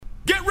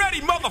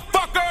ready,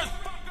 motherfuckers?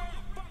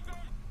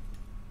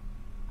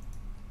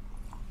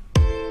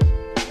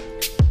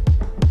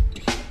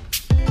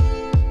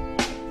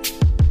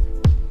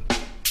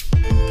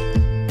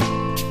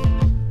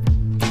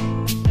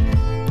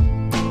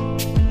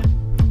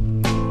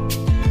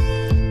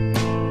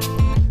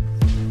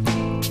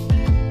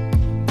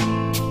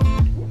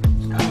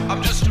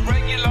 I'm just a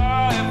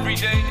regular,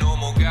 everyday,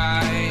 normal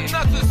guy.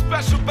 Nothing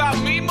special about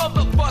me,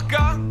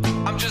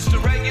 motherfucker. I'm just a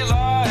regular,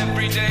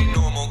 everyday,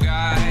 normal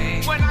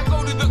guy. When I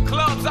go to the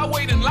clubs, I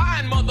wait in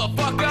line,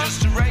 motherfucker. I'm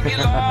just a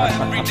regular,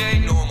 everyday,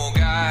 normal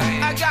guy.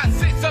 I got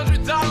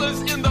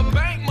 $600 in the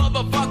bank,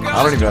 motherfucker.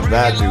 I don't even have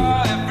that,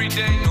 dude.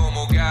 Everyday,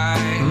 normal guy.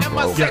 And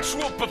my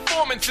sexual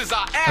performances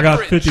are average. I got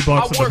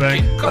 $50 in the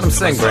bank. Let him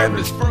sing,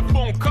 Brandon.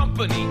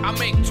 I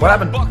make What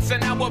happened? $12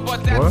 an hour,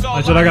 but that's all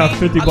I said I got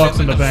need. $50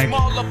 in the I live bank. a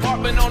small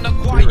apartment on a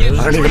quiet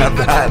I don't even have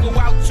street. that. I don't go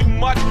out too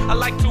much. I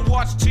like to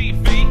watch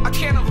TV. I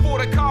can't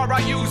afford a car. I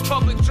use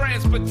public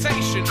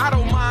transportation. I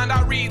don't mind.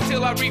 I read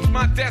till I reach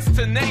my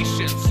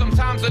destination.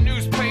 Sometimes a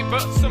newspaper,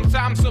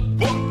 sometimes a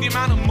book. The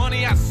amount of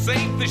money I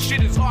save, this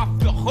shit is off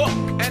the hook.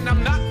 And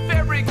I'm not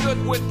very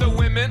good with the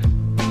women.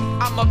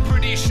 I'm a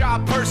pretty shy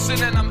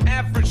person and I'm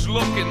average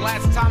looking.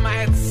 Last time I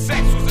had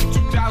sex was in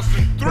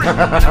 2003. And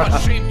I'm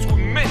ashamed to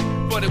admit,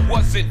 but it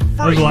wasn't free.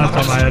 That was the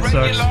last time I had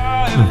sex.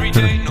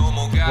 Everyday,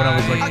 normal guy. When I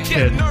was like a I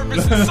kid. get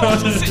nervous in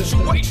social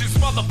situations,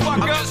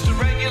 motherfucker. I'm just a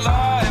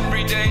regular,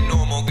 everyday,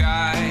 normal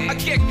guy. I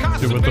get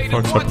Dude, what the constipated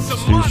fuck's up with once the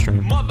a month,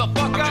 C-stream?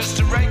 motherfucker. I'm just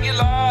a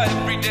regular,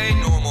 everyday,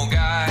 normal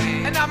guy.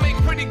 And I make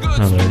pretty good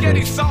Oh, there it spaghetti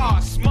goes.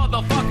 sauce,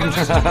 motherfucker. I'm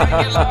just a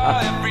regular,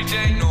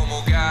 everyday,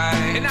 normal guy.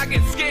 And I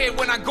get scared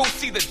when I go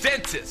see the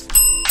dentist.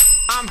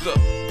 I'm the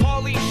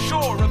Pauly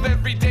Shore of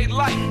everyday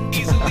life,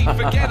 easily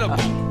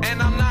forgettable,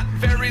 and I'm not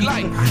very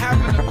light. I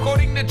have an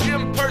according to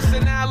Jim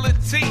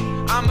personality.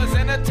 I'm as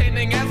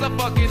entertaining as a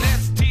fucking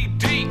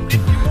STD. If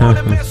you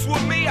wanna mess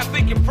with me, I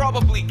think you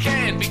probably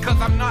can, because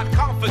I'm not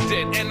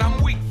confident and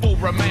I'm weak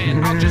for a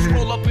man. I'll just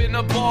roll up in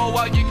a ball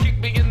while you kick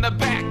me in the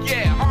back.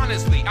 Yeah,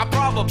 honestly, I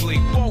probably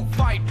won't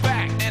fight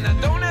back, and I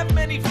don't have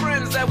many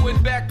friends that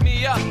would back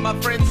me up. My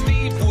friend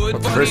Steve would,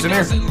 What's the but he person here?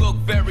 doesn't look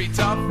very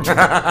tough.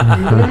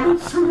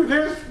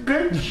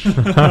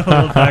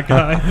 That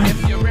guy.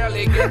 If you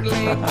rarely get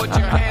laid, put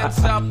your hands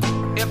up.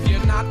 If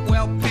you're not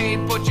well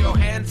paid, put your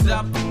hands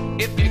up.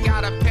 If you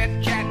got a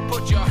pet cat,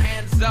 put your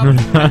hands up. And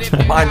if you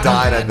Mine got a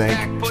died, I pet think.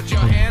 back, put your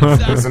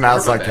hands up. It's an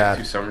outside Back cat.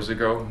 2 summers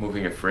ago,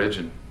 moving a fridge,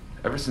 and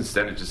ever since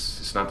then,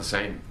 it's not the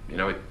same. You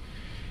know,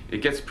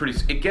 it gets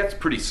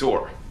pretty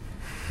sore.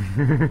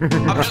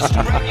 I'm just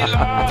a regular,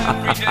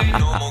 everyday,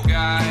 normal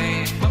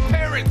guy. My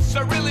parents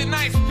are really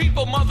nice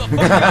people,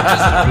 motherfucker.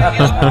 I'm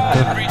just a regular,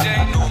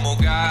 everyday, normal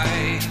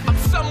guy. I'm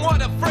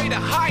somewhat afraid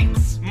of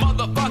heights,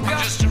 motherfucker.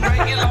 I'm just a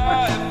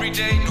regular,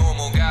 everyday,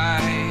 normal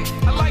guy.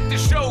 I like the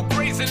show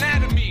Grey's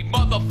Anatomy,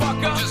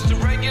 motherfucker. I'm just a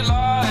regular,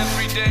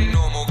 everyday,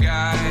 normal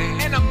guy.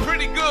 And I'm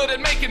pretty good at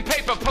making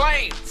paper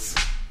planes.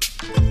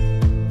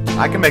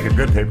 I can make a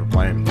good paper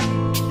plane.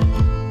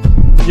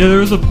 Yeah, there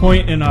was a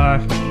point in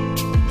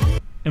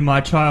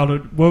my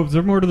childhood. What, was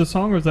there more to the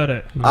song, or was that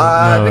it?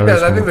 I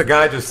think the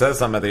guy just says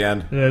something at the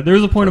end. Yeah, there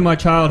was a point in my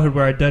childhood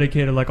where I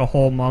dedicated like a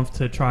whole month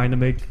to trying to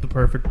make the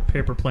perfect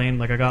paper plane.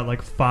 Like I got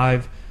like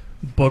 5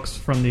 books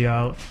from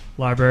the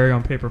library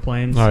on paper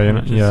planes. Oh,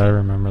 which is- yeah, I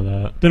remember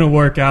that. Didn't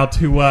work out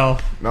too well.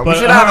 No, But,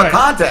 we should have a alright.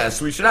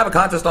 contest. We should have a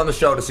contest on the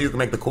show to see who can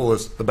make the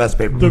coolest, the best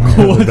paper The plane.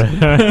 coolest.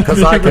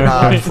 Because I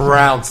can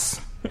trounce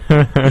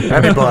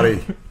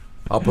anybody.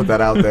 I'll put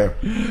that out there.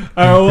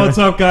 Alright, what's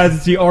up, guys?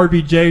 It's the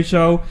RBJ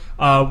show.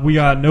 We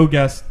got no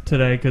guests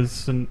today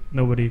because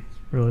nobody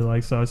really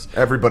likes us.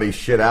 Everybody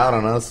shit out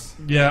on us.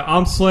 Yeah,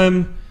 I'm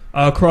Slim.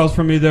 Across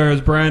from me there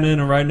is Brandon,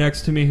 and right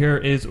next to me here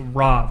is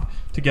Rob.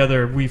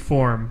 Together we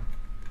form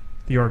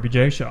the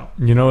RBJ show.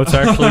 You know what's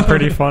actually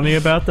pretty funny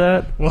about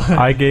that? What?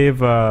 I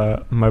gave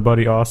my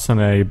buddy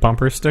Austin a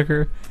bumper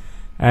sticker,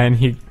 and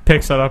he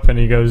picks it up and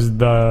he goes,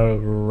 "The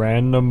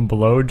random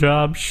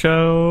blowjob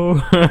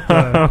show."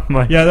 I'm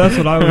like, Yeah, that's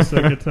what I was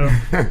thinking too.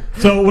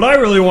 So what I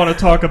really want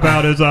to talk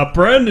about is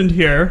Brandon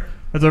here,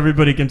 as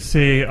everybody can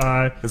see.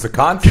 It's a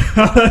contest.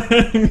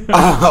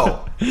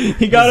 Oh,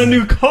 He got a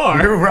new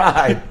car. new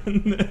ride.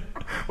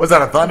 Was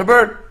that a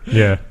Thunderbird?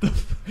 yeah.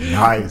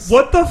 Nice.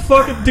 What the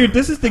fuck? Dude,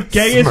 this is the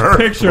gayest Smurf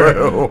picture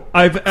Brew.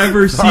 I've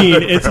ever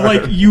seen. It's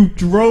like you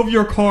drove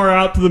your car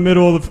out to the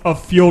middle of a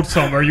field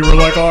somewhere. You were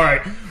like, all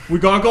right, we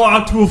gotta go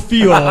out to a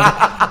field.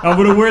 I'm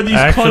gonna wear these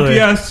Actually-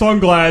 funky-ass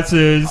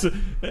sunglasses.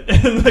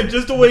 And like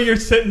just the way you're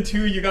sitting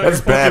too, you got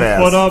That's your fucking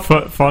badass. foot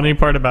up. Funny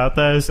part about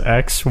that is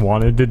X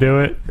wanted to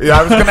do it. Yeah,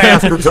 I was going to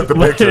ask who took the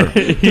picture.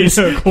 He's,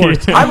 Of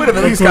course. I would have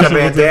at least got a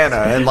bandana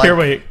and like. Here,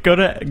 wait. Go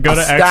to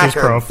stack X's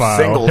of profile.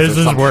 singles His or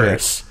is some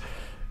worse.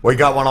 Well, you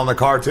got one on the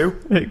car too.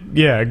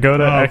 Yeah, go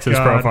to Oh, X's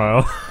God.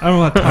 profile. I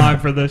don't have time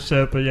for this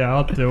shit, but yeah,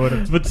 I'll do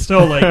it. But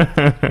still, like,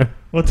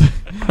 what?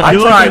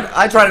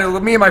 I tried to.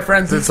 Me and my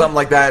friends did something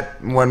like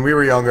that when we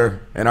were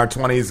younger, in our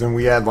 20s, and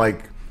we had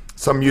like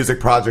some music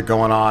project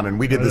going on, and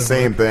we did the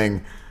same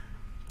thing.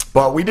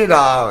 But we did.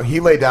 He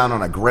lay down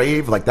on a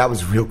grave. Like that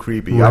was real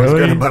creepy. Really? I was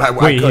gonna, but I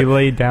Wait, couldn't. he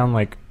laid down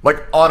like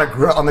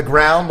on the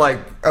ground, like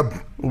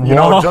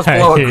just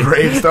below a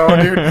gravestone,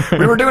 dude.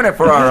 We were doing it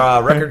for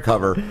our record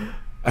cover.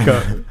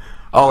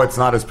 Oh, it's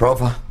not his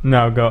profile.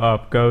 No, go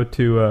up. Go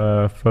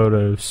to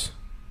photos.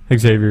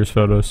 Xavier's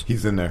photos.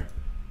 He's in there.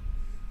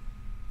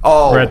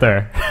 Oh, right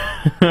there.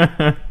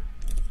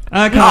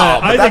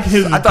 I think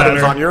his is I thought better. it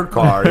was on your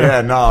car.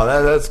 Yeah, no,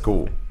 that's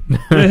cool. Yeah,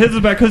 his is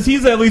better because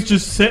he's at least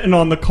just sitting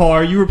on the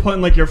car. You were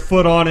putting like your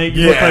foot on it.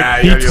 You look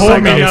like he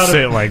told me like how to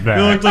sit like that.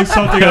 You looked like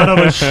something out of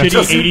a shitty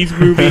Just 80s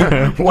movie.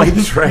 White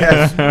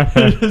trash,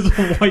 It is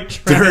white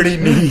trash. dirty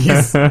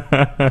knees.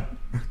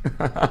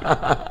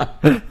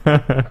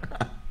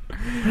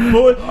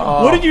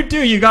 What did you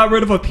do? You got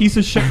rid of a piece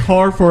of shit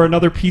car for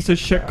another piece of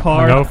shit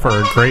car? No, for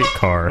a great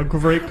car. A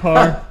great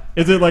car?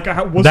 Is it like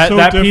what's That so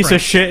that different? piece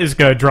of shit is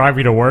gonna drive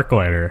you to work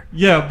later.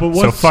 Yeah, but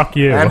So what's fuck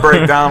you. And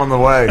break down on the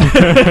way.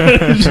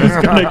 it's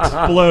just gonna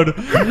explode?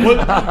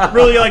 What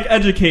really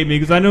educate me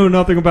because I know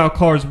nothing about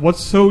cars.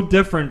 What's so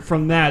different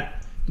from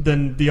that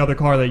than the other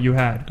car that you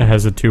had? It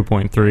has a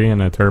 2.3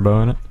 and a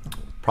turbo in it.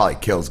 Probably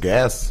kills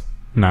gas.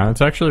 No,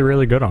 it's actually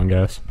really good on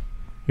gas.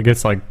 It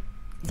gets like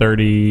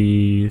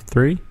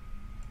 33.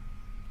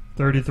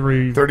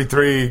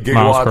 33 gigawatts.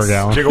 Miles per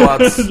gallon.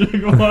 Gigawatts.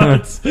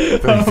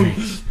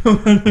 gigawatts.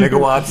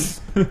 Megawatts.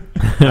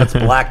 That's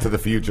black to the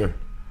future.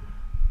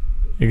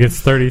 It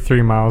gets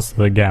 33 miles to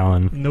the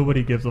gallon.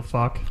 Nobody gives a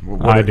fuck.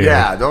 I do.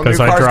 Yeah, don't new 'Cause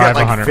I cars drive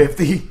get like 100.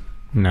 50?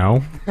 No,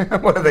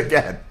 What do they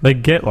get? they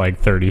get like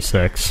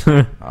 36.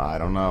 I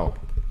don't know.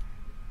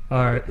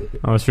 All right.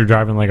 Unless you're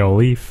driving like a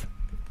Leaf.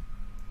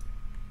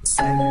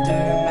 Slender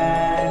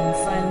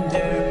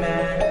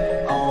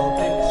man, all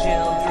the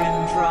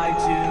children try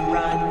to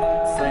run.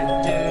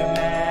 Slender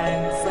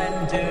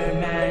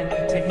man,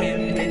 to him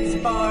it's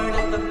part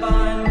of the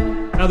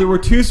fun. Now there were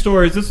two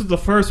stories. This was the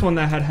first one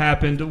that had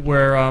happened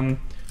where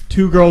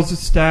two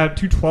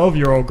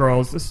 12-year-old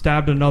girls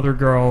stabbed another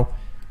girl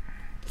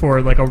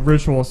for like a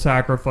ritual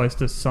sacrifice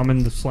to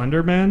summon the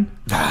Slender Man.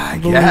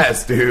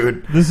 Yes,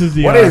 dude. This is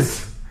the what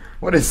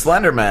is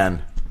Slender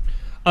Man?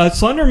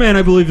 Slender Man,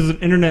 I believe, is an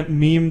internet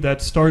meme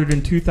that started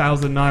in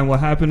 2009. What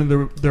happened?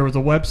 There was a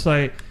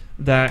website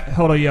that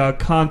held a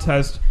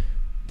contest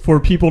for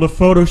people to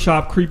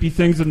Photoshop creepy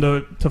things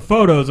into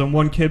photos, and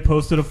one kid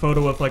posted a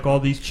photo of like all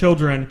these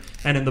children,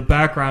 and in the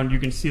background you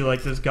can see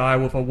like this guy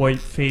with a white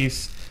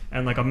face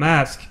and like a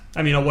mask.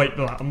 I mean, a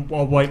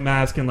white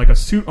mask and like a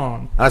suit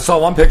on. I saw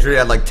one picture. He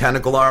had like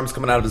tentacle arms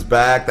coming out of his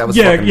back. That was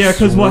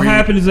because what sweet.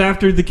 happened is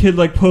after the kid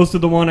like posted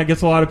the one, I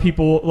guess a lot of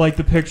people liked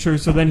the picture,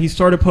 so then he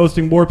started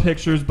posting more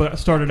pictures, but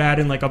started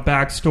adding like a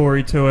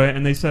backstory to it,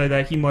 and they said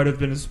that he might have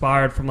been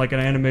inspired from like an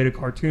animated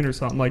cartoon or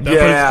something like that.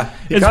 Yeah,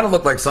 but he kind of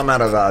looked like some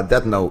out of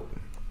Death Note.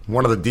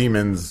 One of the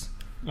demons.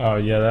 Oh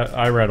yeah,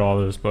 I read all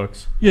those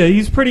books. Yeah,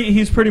 he's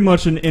pretty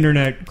much an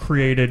internet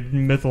created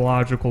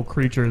mythological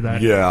creature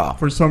that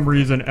for some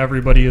reason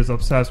everybody is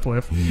obsessed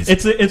with.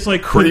 It's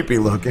like creepy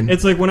looking.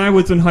 It's like when I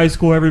was in high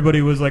school,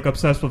 everybody was like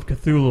obsessed with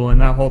Cthulhu, and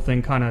that whole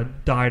thing kind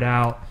of died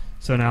out.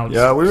 So now it's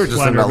we were just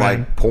Slender into Man.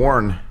 like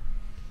porn.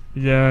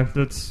 Yeah,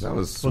 that was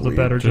a sweet.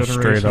 better Just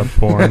generation. straight up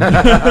porn.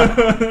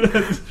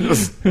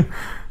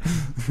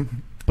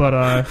 But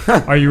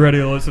are you ready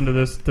to listen to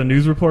the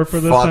news report for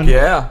this? Fuck then?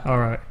 yeah. All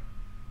right.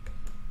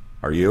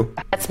 Are you?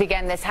 Let's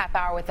begin this half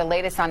hour with the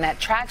latest on that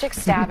tragic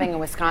stabbing in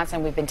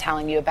Wisconsin we've been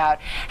telling you about.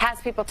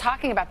 Has people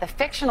talking about the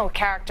fictional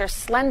character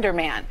Slender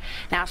Man.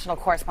 National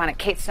correspondent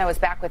Kate Snow is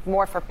back with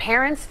more for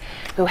parents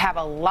who have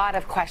a lot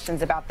of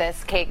questions about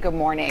this. Kate, good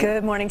morning.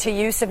 Good morning to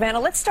you,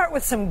 Savannah. Let's start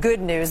with some good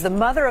news. The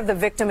mother of the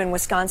victim in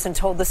Wisconsin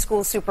told the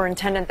school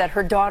superintendent that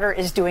her daughter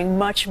is doing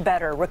much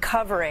better,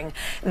 recovering.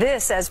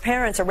 This as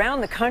parents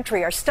around the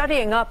country are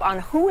studying up on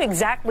who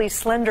exactly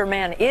Slender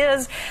Man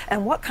is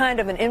and what kind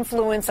of an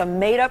influence a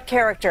made-up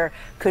character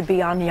could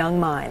be on young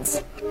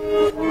minds.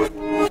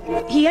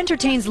 He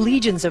entertains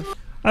legions of...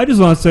 I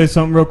just want to say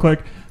something real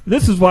quick.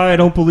 This is why I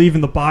don't believe in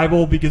the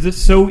Bible, because it's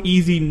so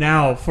easy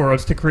now for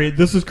us to create.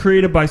 This was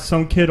created by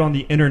some kid on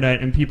the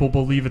internet, and people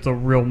believe it's a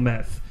real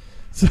myth.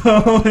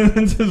 So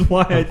this is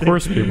why I think... Of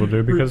course people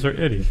do, because they're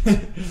idiots.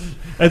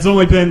 It's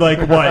only been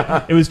like,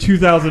 what? It was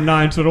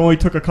 2009, so it only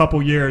took a couple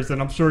years,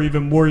 and I'm sure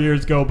even more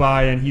years go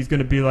by, and he's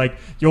going to be like,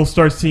 you'll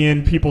start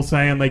seeing people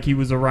saying like he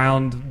was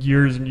around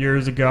years and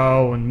years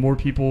ago, and more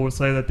people will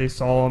say that they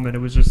saw him, and it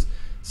was just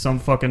some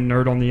fucking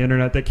nerd on the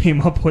internet that came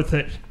up with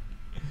it.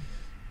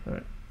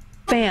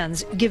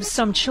 Fans give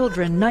some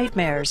children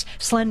nightmares.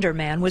 Slender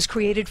Man was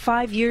created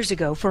 5 years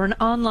ago for an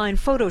online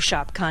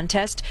Photoshop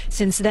contest.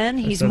 Since then,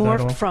 he's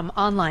morphed from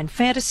online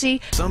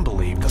fantasy Some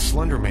believe the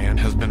Slender Man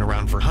has been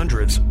around for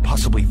hundreds,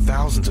 possibly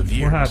thousands of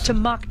years. to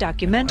mock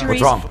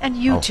documentaries and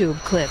YouTube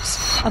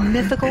clips. A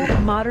mythical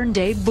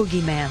modern-day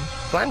boogeyman.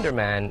 Slender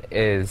Man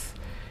is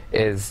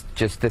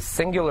just this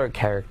singular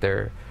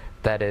character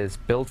that is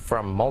built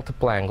from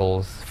multiple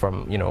angles,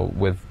 from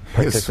with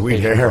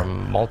participation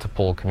from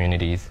multiple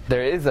communities.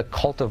 There is a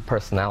cult of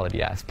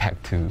personality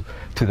aspect to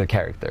the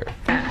character.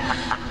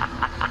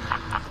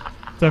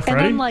 that Freddy?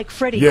 And unlike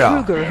Freddy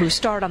Krueger, who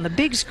starred on the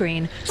big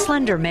screen,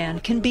 Slender Man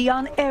can be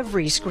on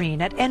every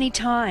screen at any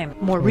time.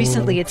 More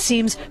recently, it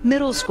seems,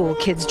 middle school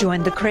kids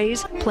joined the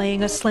craze,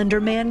 playing a Slender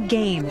Man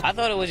game. I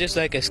thought it was just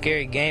like a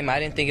scary game. I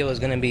didn't think it was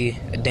going to be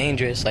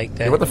dangerous like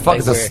that. What the fuck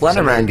is a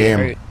Slender Man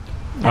game?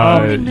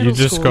 You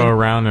just go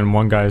around and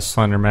one guy's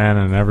Slender Man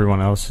and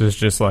everyone else is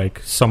just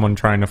like someone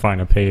trying to find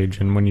a page,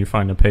 and when you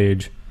find a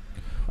page...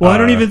 Well, I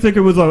don't even think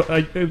it was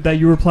that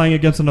you were playing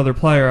against another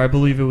player. I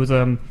believe it was...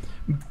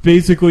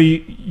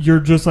 basically, you're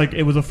just like,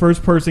 it was a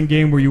first-person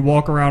game where you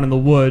walk around in the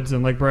woods,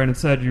 and like Brandon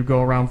said, you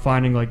go around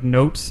finding like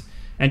notes,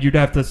 and you'd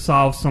have to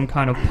solve some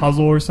kind of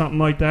puzzle or something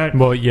like that.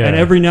 Well, yeah. And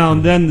every now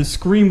and then, the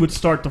screen would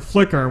start to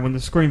flicker, and when the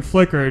screen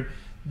flickered,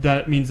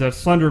 that means that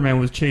Slender Man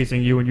was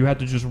chasing you, and you had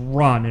to just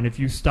run. And if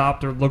you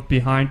stopped or looked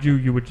behind you,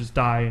 you would just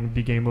die, and it'd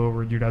be game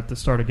over, and you'd have to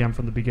start again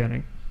from the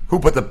beginning. Who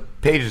put the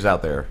pages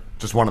out there?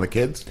 Just one of the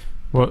kids?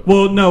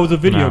 Well, no, it was a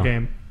video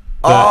game.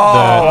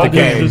 The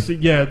game.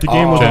 The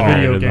game was a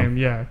video game.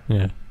 Yeah.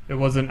 It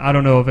wasn't. I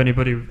don't know if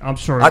anybody. I'm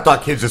sure. I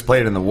thought kids just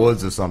played it in the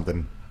woods or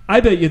something.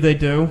 I bet you they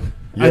do.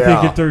 Yeah. I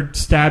think if they're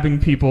stabbing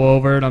people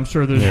over it, I'm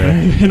sure there's.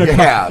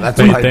 That's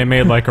they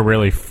made like a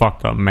really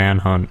fucked up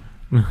manhunt.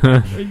 We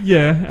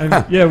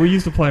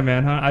used to play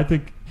Manhunt. I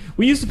think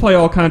we used to play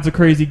all kinds of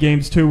crazy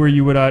games too, where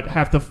you would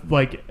have to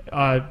like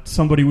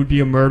somebody would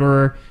be a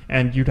murderer,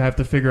 and you'd have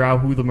to figure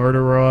out who the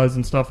murderer was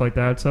and stuff like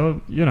that.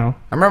 So I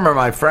remember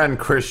my friend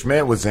Chris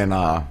Schmidt was in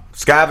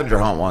scavenger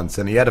hunt once,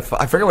 and he had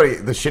to. I forget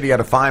what the shit he had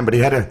to find, but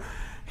he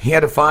had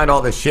to find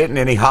all this shit, and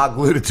then he hot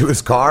glued it to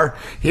his car.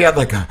 He had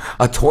like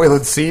a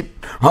toilet seat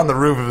on the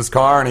roof of his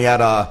car,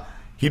 and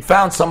he'd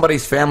found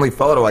somebody's family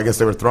photo. I guess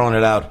they were throwing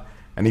it out.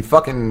 And he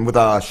fucking, with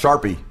a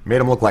Sharpie,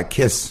 made him look like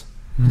Kiss.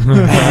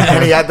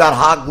 And he had that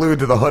hot glued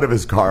to the hood of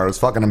his car. It was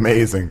fucking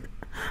amazing.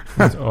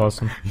 That's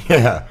awesome.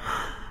 Yeah.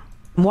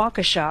 In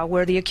Waukesha,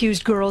 where the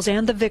accused girls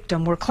and the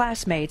victim were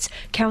classmates,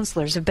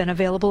 counselors have been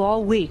available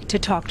all week to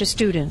talk to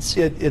students.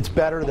 It's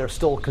better. There's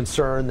still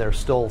concern. There's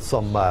still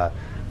some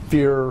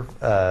fear.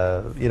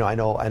 I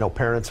know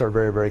parents are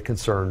very, very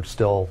concerned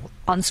still.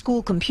 On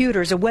school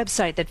computers, a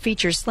website that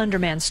features Slender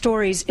Man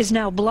stories is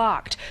now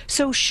blocked.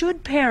 So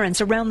should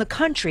parents around the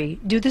country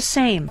do the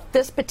same?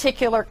 This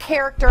particular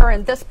character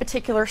and this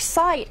particular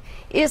site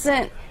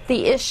isn't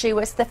the issue.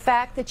 It's the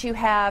fact that you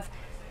have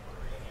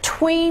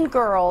tween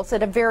girls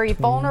at a very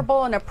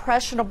vulnerable and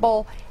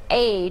impressionable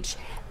age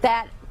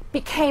that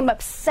became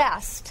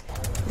obsessed.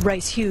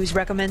 Rice Hughes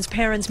recommends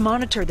parents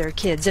monitor their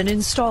kids and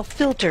install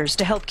filters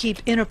to help keep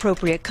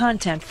inappropriate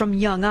content from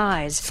young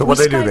eyes. So what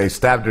they do? They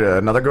stabbed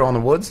another girl in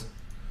the woods?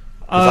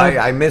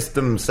 I missed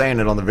them saying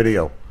it on the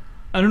video.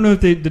 I don't know if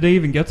did they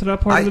even get to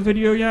that part of the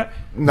video yet?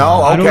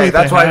 No, okay,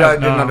 that's why I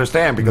didn't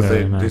understand, because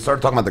they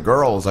started talking about the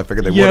girls. I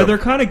figured they would. Yeah, they're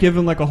kind of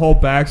giving like a whole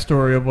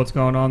backstory of what's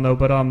going on though.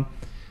 But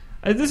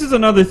this is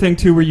another thing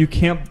too, where you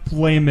can't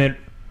blame it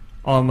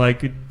on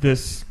like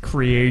this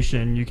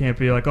creation. You can't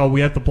be like, oh, we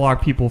have to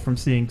block people from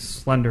seeing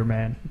Slender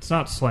Man. It's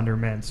not Slender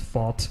Man's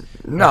fault.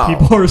 No,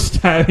 people are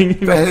stabbing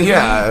him.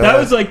 Yeah, that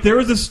was like, there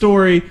was a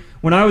story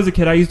when I was a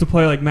kid. I used to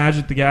play like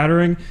Magic the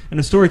Gathering, and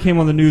a story came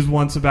on the news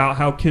once about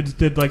how kids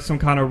did like some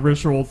kind of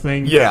ritual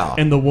thing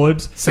in the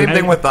woods. Same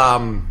thing with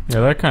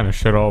that kind of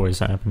shit always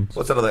happens.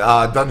 What's that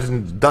other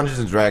Dungeons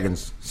and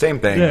Dragons? Same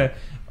thing. Yeah.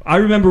 I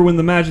remember when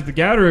the Magic the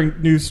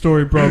Gathering news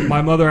story broke,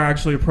 my mother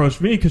actually approached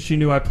me because she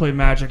knew I played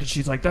Magic, and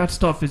she's like, that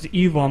stuff is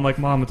evil. I'm like,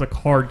 Mom, it's a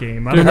card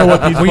game. I don't know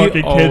what these fucking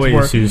kids were. We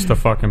always used to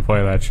fucking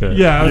play that shit.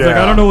 Yeah, I was like,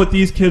 I don't know what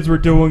these kids were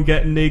doing,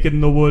 getting naked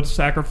in the woods,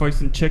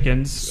 sacrificing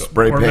chickens,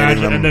 spray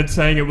painting them, and then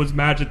saying it was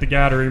Magic the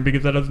Gathering,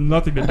 because that has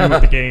nothing to do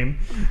with the game.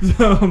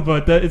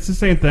 But it's the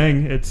same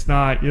thing. It's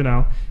not,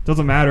 it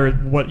doesn't matter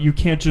what. You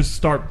can't just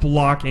start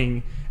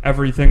blocking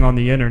everything on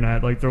the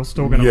internet. Like, they're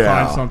still going to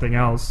find something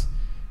else.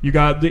 You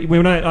got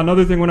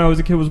another thing when I was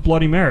a kid was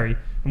Bloody Mary,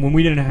 and when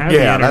we didn't have the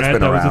internet,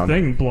 that was a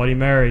thing. Bloody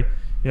Mary,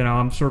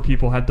 I'm sure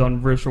people had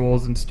done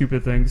rituals and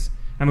stupid things.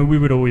 I mean, we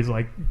would always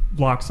like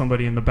lock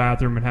somebody in the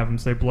bathroom and have them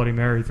say Bloody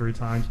Mary 3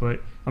 times,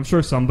 but I'm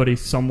sure somebody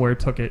somewhere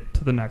took it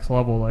to the next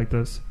level like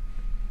this.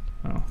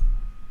 Oh.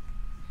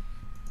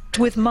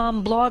 With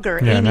mom blogger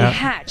Amy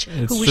Hatch,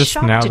 who was just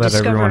shocked now to that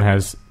discover everyone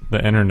has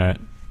the internet,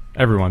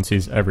 everyone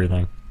sees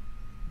everything.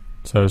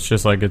 So it's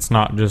just like, it's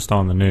not just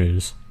on the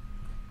news.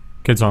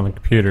 Kids on the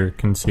computer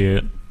can see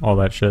it, all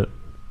that shit.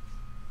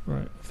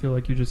 Right. I feel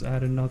like you just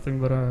added nothing,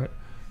 but all right.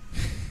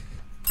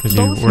 Because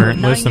you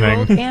weren't listening.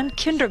 9-year-old and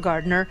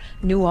kindergartner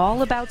knew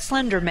all about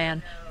Slender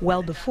Man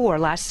well before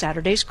last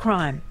Saturday's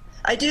crime.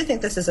 I do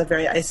think this is a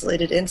very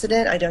isolated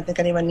incident. I don't think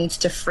anyone needs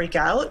to freak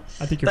out.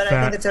 I think I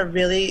think it's a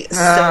really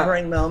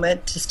sobering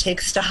moment to take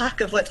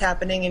stock of what's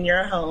happening in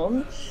your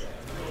home.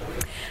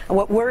 And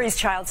what worries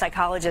child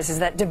psychologists is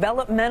that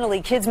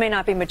developmentally, kids may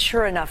not be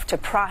mature enough to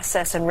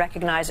process and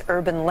recognize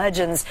urban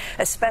legends,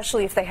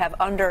 especially if they have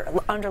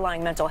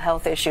underlying mental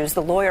health issues.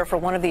 The lawyer for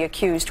one of the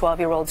accused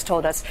 12-year-olds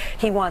told us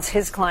he wants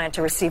his client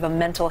to receive a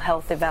mental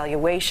health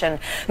evaluation.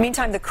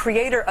 Meantime, the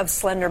creator of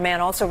Slender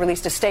Man also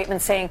released a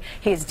statement saying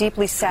he is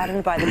deeply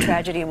saddened by the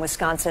tragedy in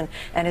Wisconsin,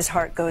 and his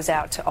heart goes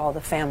out to all the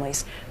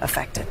families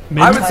affected.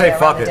 I would say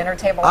fuck it.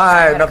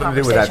 I have nothing to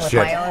do with that shit.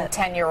 My own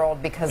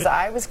 10-year-old, because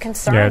I was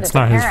concerned Yeah, it's as a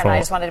not his parent. fault. I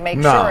just wanted to make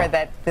sure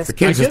that this The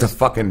kid's just a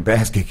fucking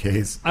basket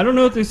case. I don't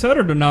know if they said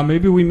it or not.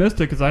 Maybe we missed it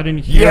because I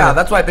didn't hear. Yeah,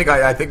 that's why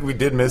I think we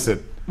did miss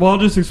it. Well, I'll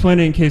just explain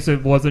it in case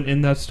it wasn't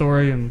in that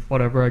story and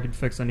whatever. I can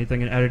fix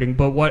anything in editing.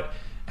 But what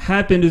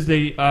happened is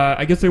they,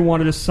 I guess they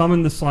wanted to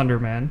summon the Slender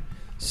Man.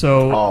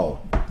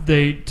 So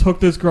they took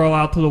this girl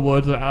out to the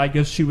woods. I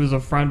guess she was a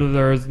friend of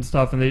theirs and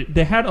stuff. And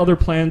they had other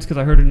plans because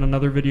I heard in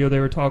another video they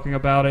were talking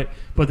about it.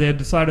 But they had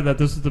decided that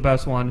this is the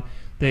best one.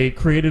 They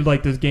created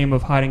like this game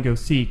of hide and go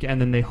seek,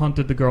 and then they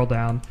hunted the girl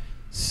down,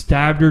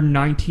 stabbed her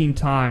 19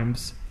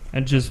 times,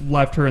 and just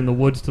left her in the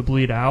woods to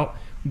bleed out.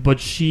 But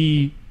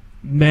she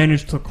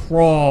managed to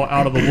crawl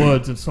out of the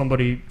woods, and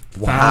somebody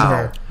found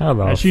her. How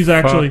the And she's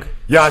fuck? actually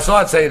Yeah, I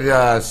saw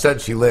it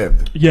said she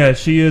lived. yeah,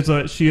 she is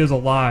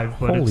alive,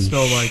 but Holy it's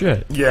still like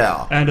shit.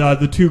 Yeah. And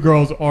the two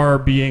girls are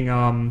being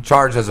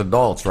charged as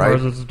adults, right?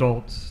 Charged as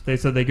adults. They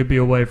said they could be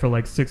away for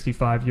like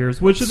 65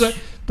 years, which is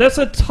that's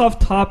a tough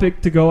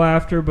topic to go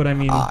after. But I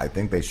mean, I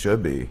think they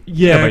should be.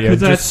 Yeah, but you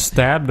because just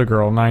stabbed a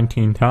girl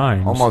 19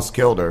 times. Almost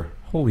killed her.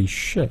 Holy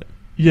shit.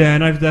 Yeah,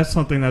 and that's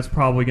something that's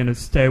probably going to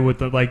stay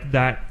with like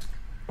that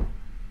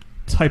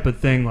type of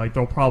thing. Like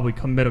they'll probably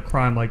commit a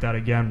crime like that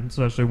again,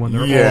 especially when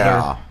they're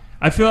older.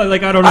 I feel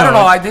like I don't know.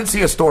 I did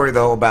see a story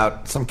though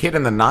about some kid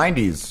in the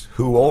 90s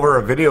who over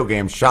a video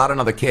game shot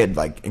another kid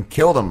and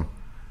killed him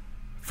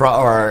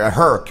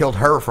killed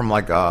her from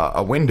like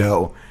a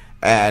window,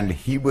 and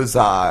he was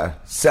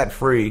set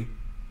free,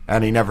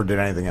 and he never did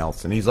anything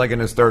else, and he's like in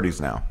his 30s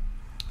now.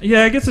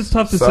 Yeah, I guess it's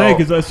tough to say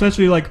because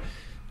especially like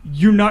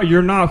you're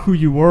not who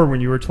you were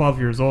when you were 12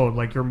 years old.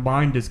 Like your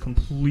mind is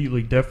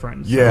completely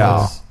different. So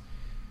Yeah.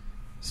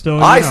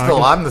 Still,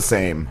 I'm the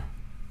same.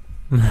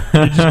 You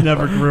just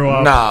never grew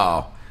up.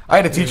 No. I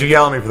had a teacher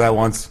yell at me for that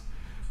once.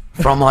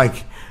 From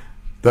like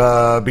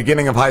the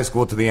beginning of high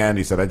school to the end,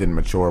 he said I didn't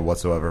mature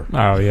whatsoever.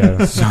 Oh,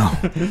 yeah. So,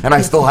 and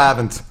I still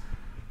haven't.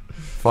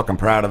 Fucking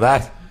proud of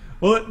that.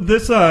 Well,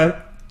 this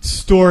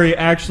story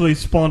actually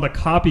spawned a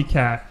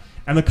copycat.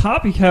 And the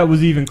copycat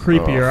was even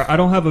creepier. I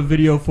don't have a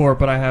video for it,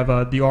 but I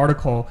have the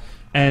article.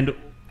 And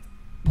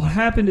what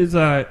happened is,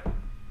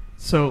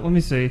 so let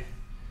me see.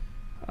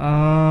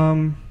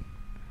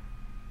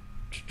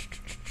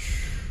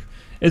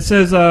 It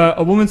says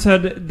a woman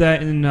said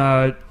that in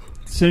I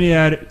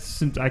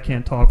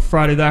can't talk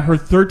Friday that her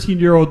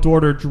 13-year-old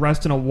daughter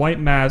dressed in a white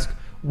mask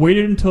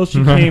waited until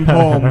she came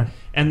home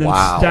and then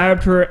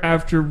stabbed her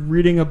after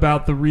reading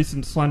about the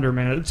recent Slender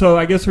Man. So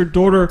I guess her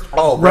daughter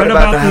read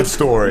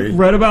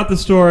about the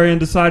story and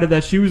decided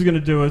that she was going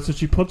to do it. So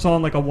she puts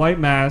on like a white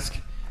mask,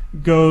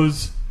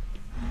 goes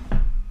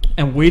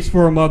and waits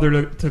for her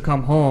mother to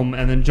come home,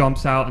 and then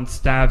jumps out and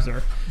stabs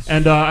her.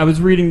 And I was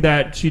reading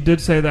that she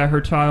did say that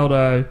her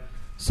child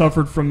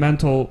suffered from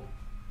mental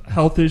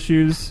health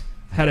issues,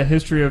 had a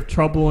history of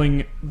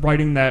troubling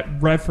writing that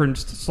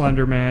referenced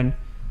Slender Man,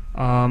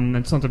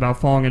 and something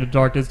about falling into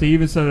darkness. They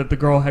even said that the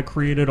girl had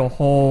created a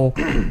whole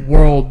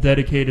world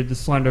dedicated to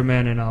Slender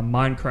Man in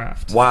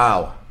Minecraft.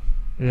 Wow.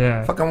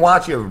 Yeah. Fucking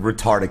watch you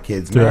retarded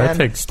kids, Dude, man. that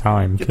takes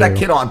time, Get that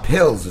kid on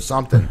pills or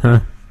something.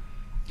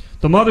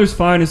 The mother's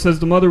fine. It says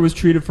the mother was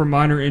treated for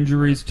minor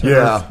injuries to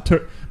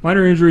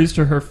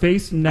her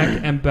face,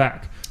 neck, and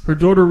back. Her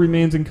daughter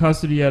remains in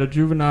custody at a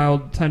juvenile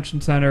detention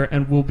center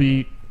and will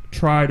be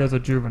tried as a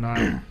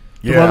juvenile.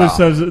 The mother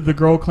says the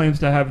girl claims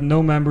to have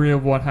no memory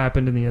of what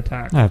happened in the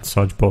attack. That's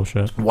such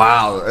bullshit.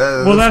 Wow.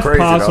 Well, that's crazy,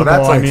 possible. Though.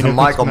 That's like if some it's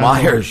Michael mental.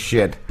 Myers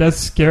shit. That's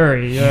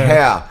scary.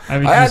 Yeah. I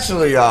mean,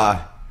 actually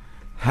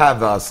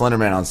have Slender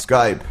Man on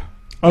Skype.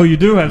 Oh, you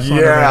do have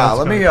Slender Man on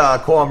let Skype.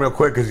 me call him real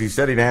quick because he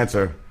said he'd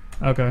answer.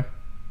 Okay.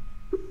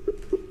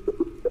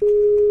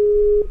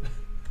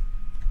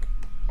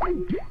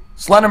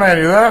 Slender Man,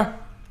 you there?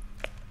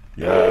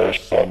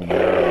 Yes, I'm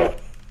there.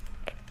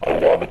 I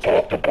want to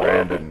talk to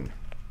Brandon.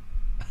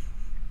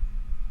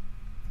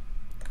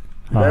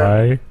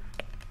 Hi.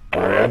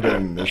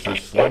 Brandon, this is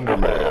Slender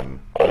Man.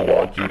 I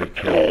want you to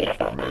kill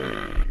for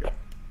me.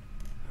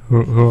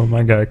 Who am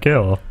I gonna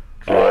kill?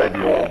 Drive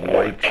your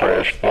white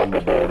trash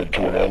Thunderbird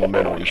into an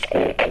elementary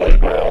school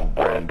playground,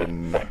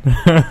 Brandon.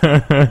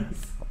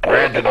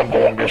 Brandon, I'm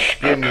going to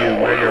skin you,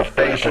 wear your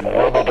face, and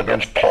rub up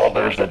against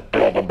toddlers at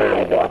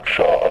Build-A-Bear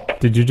Workshop.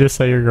 Did you just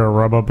say you're gonna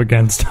rub up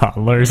against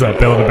toddlers at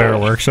Build-A-Bear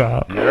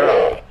Workshop?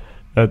 Yeah.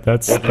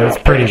 That's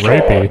pretty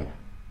rapey.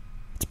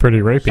 It's pretty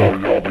rapey. So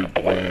you'll be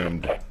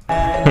blamed.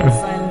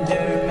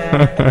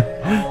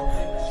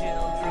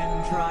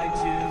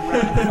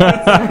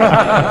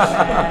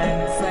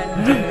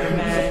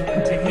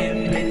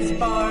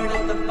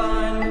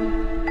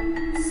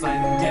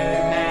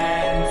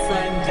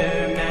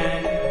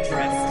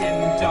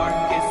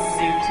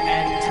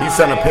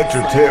 sent a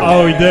picture too.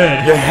 Oh, he did?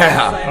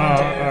 Yeah. All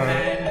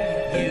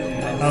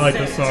right. I like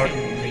this song.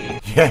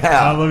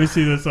 Yeah. Let me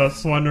see this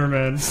Slender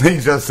Man. He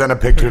just sent a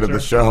picture to the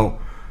show.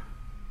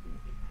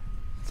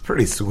 It's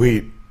pretty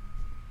sweet.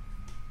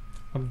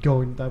 I'm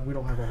going that we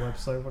don't have a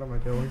website. What am I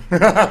doing?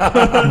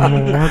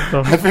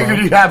 I figured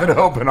you'd have it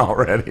open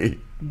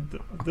already.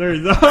 There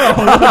you go. Oh,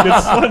 look,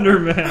 it's Slender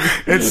Man.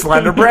 It's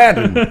Slender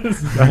Brandon.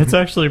 That's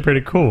actually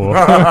pretty cool.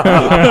 I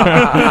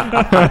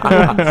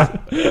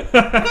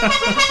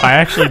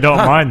actually don't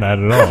mind that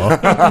at all.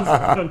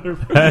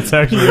 That's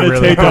actually You're gonna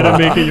really take cool. that and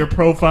make it your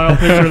profile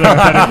picture.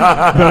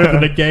 That's better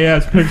than a gay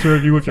ass picture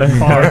of you with your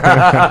car.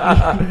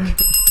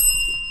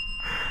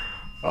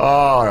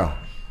 Oh.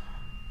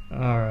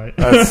 All right.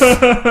 That's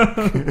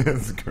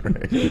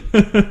great.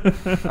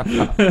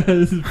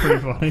 This is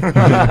pretty funny.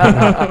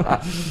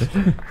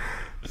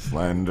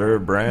 Slender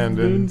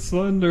Brandon.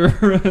 Slender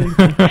Brandon.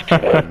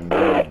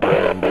 Slender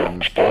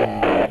Brandon,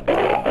 Slender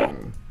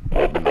Brandon.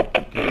 Rubbing up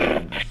the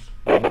kids.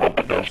 Rubbing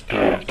up those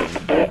kids in the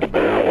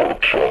Bugbear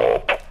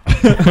Workshop.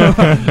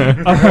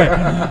 All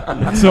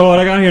right. So what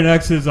I got here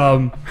next is,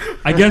 I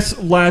guess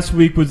last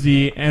week was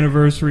the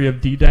anniversary of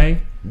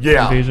D-Day.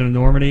 Yeah. Invasion of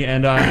Normandy,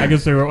 and I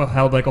guess they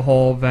held like a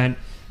whole event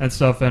and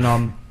stuff.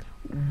 And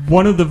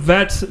one of the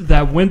vets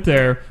that went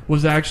there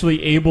was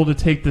actually able to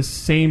take the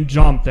same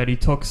jump that he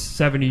took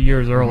 70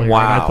 years earlier. Wow.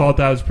 And I thought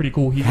that was pretty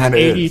cool. He's That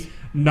is.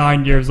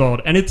 89 years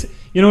old, and it's,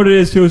 you know what it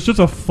is too. It's just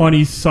a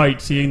funny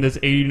sight seeing this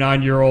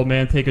 89-year-old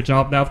man take a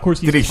jump. Now, of course,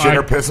 he's Did he shit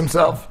or tied. piss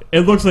himself?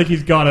 It looks like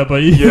he's gonna,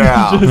 but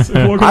Yeah. just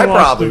look I and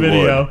watch probably the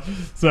video.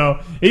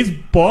 So he's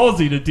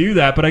ballsy to do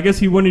that, but I guess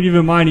he wouldn't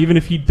even mind, even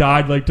if he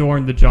died like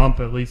during the jump.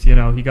 At least, you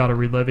know, he got to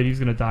relive it. He's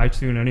gonna die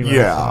soon anyway.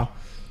 Yeah. So,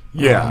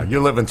 Yeah,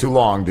 you're living too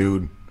long,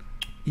 dude.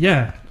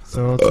 yeah.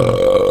 So let's,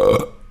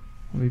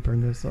 let me bring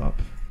this up.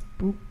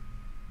 Boop.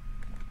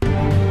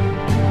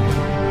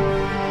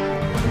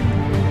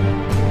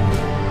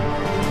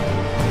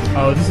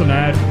 Oh, is this an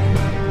ad?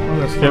 Oh,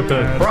 that's Skip fucking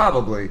it. ad.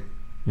 Probably.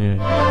 Yeah.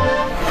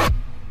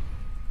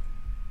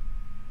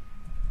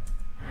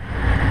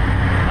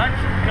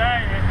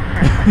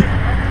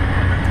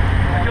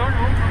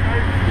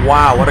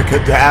 Wow, what a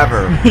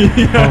cadaver.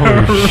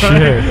 Holy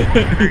shit.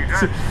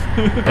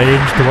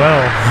 Aged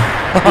well.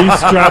 He's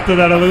strapped to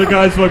that. Other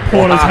guy's like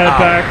pulling his head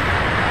back.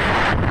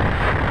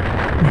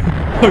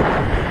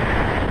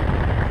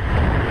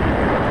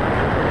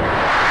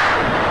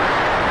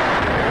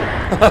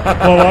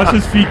 Well, watch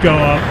his feet go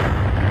up.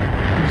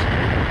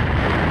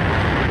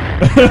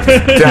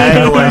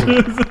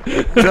 Dangling.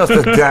 Just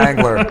a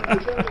dangler.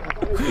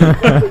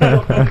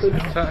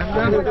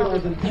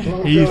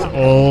 He's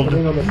old.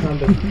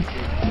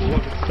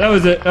 That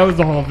was it. That was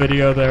the whole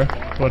video there.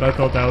 But I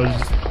thought that was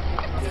just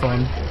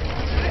fun.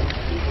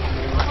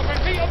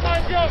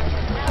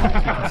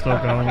 It's still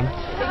going.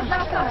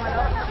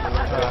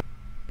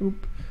 Boop.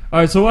 All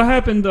right. So what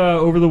happened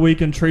over the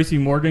weekend? Tracy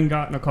Morgan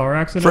got in a car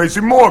accident.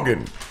 Tracy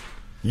Morgan.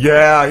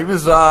 Yeah, he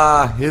was,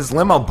 his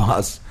limo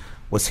bus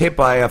was hit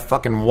by a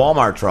fucking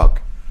Walmart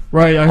truck.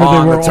 Right. I heard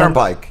on they were the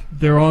turnpike.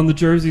 They were on the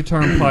Jersey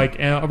Turnpike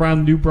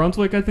around New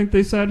Brunswick, I think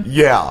they said.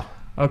 Yeah.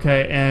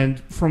 Okay, and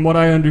from what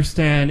I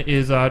understand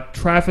is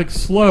traffic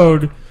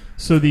slowed,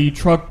 so the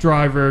truck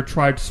driver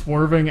tried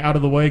swerving out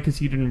of the way because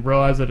he didn't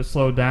realize that it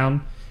slowed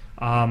down.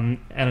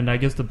 And I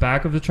guess the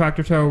back of the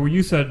tractor trailer, where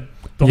you said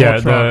the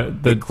whole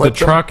truck. the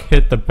truck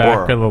hit the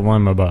back of the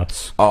limo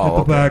bus. Oh,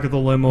 hit the back of the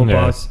limo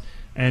bus.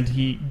 And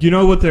he, you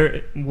know what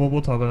they're,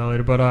 we'll talk about that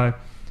later, but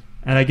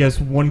and I guess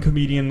one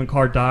comedian in the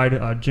car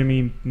died,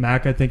 Jimmy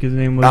Mack, I think his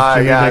name was.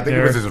 Yeah, I think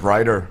he was his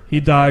writer. He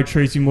died.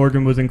 Tracy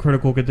Morgan was in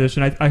critical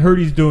condition. I heard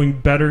he's doing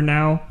better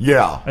now.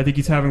 Yeah. I think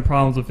he's having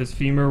problems with his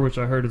femur, which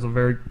I heard is a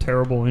very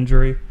terrible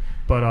injury.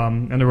 But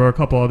and there were a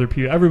couple other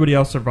people. Everybody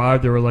else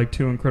survived. There were like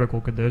two in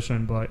critical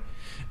condition. But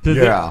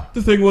the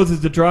thing was,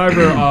 is the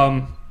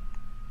driver.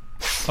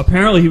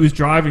 Apparently, he was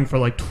driving for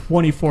like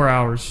 24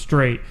 hours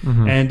straight.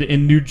 Mm-hmm. And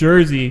in New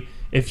Jersey,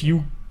 if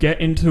you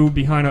get into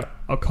behind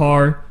a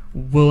car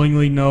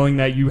willingly knowing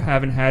that you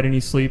haven't had any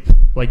sleep,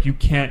 like you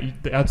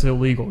can't, that's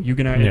illegal. You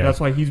can.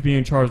 That's why he's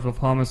being charged with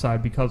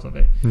homicide because of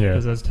it. Yeah,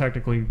 because that's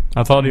technically.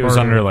 I thought he was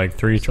murder. under like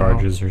 3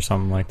 charges or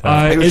something like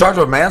that. He was charged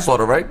with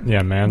manslaughter, right?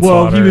 Yeah,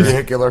 manslaughter. Well,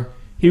 vehicular.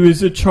 He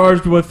was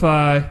charged with.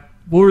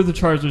 What were the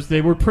charges?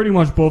 They were pretty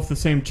much both the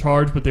same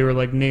charge, but they were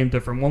like named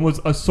different. One was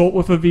assault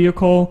with a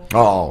vehicle.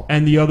 Oh.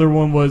 And the other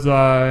one was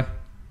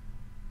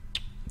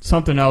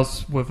something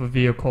else with a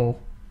vehicle,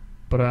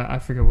 but I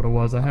forget what it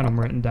was. I had them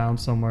written down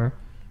somewhere.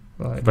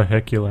 But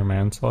vehicular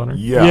manslaughter.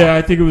 Yeah,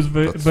 I think it was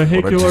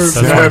vehicular.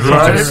 That's what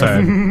I just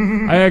said.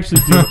 I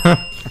actually do.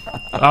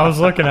 I was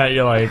looking at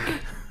you like.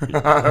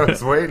 I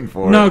was waiting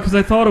for it. No, because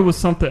I thought it was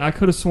something. I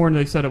could have sworn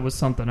they said it was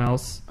something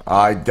else.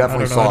 I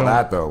definitely saw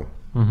that though.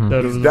 Mm-hmm.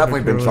 That He's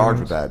definitely been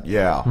charged with that.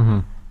 Yeah. Mm-hmm.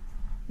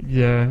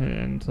 Yeah,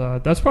 and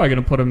that's probably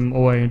going to put him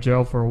away in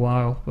jail for a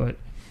while. But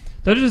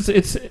that is,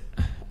 it's.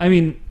 I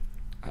mean,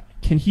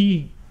 can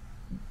he?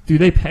 Do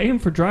they pay him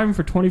for driving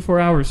for 24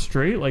 hours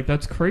straight? Like,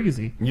 that's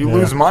crazy. You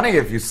lose money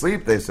if you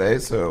sleep, they say,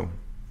 so.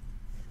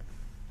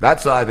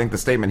 That's, I think, the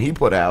statement he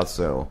put out.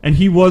 So, and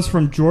he was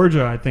from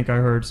Georgia, I think I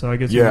heard. So I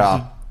guess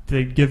yeah,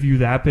 they give you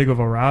that big of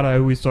a route. I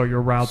always thought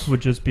your routes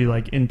would just be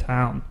like in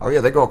town. Oh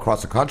yeah, they go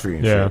across the country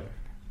and shit.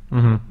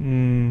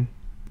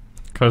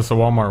 Because the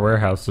Walmart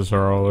warehouses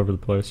are all over the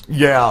place.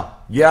 Yeah.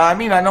 I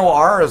mean, I know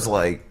ours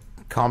like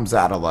comes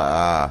out of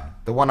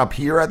the one up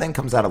here. I think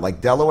comes out of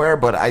like Delaware,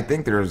 but I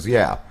think there's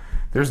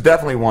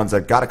definitely ones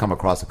that got to come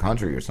across the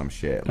country or some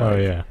shit. Oh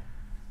yeah.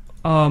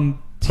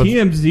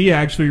 TMZ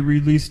actually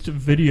released a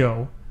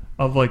video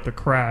of like the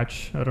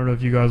crash. I don't know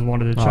if you guys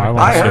wanted to check.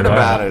 I heard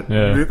about it.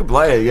 Yeah. You could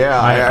play it.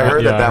 Yeah, I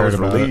heard that was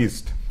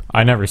released.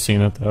 I never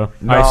seen it though.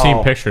 No. I've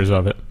seen pictures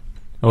of it.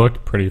 It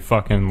looked pretty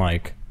fucking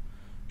like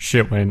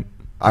shit went.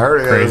 I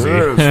heard crazy.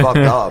 It was fucked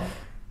up.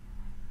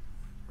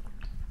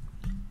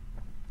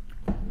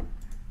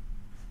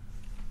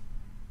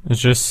 It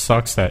just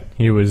sucks that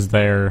he was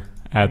there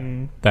at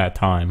that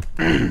time.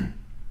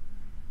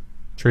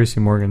 Tracy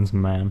Morgan's a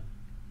man.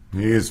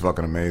 He is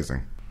fucking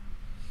amazing.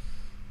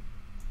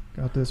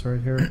 Got this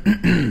right here.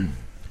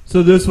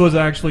 So this was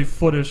actually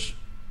footage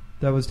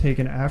that was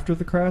taken after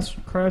the crash,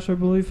 I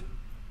believe.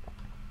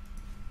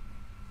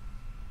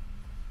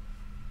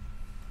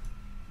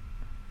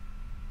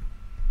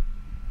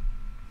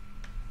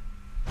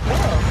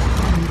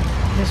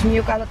 Dios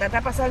mío, Carlos, te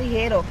pasa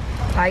ligero.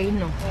 Ahí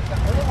no.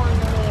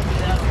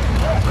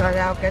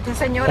 Callao, que esta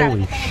señora.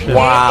 Holy shit.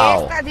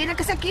 Wow. Dile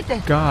que se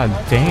quite. God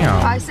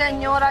damn. Ay,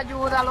 Señor,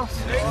 ayúdalos.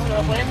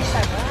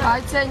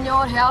 Ay,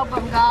 Señor, help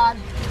them, God.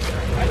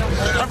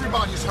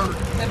 Everybody's hurt.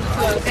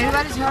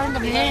 Everybody's hurting the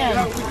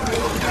man.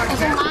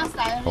 Es un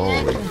masa,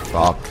 Holy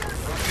fuck.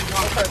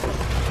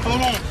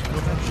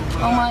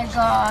 Oh my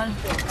God.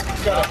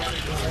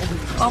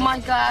 Oh my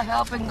God,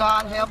 helping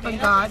God, helping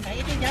God.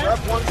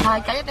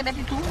 Ay, cállate,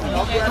 vete tú.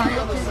 Cállate,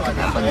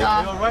 helping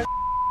God.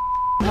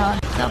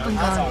 Helping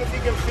God.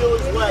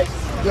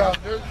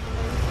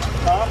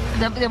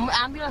 The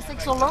ambulance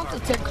takes so long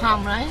to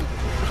come, right?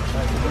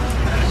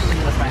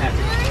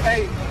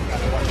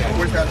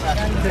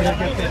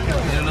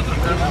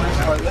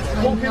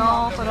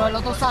 No, pero el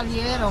otro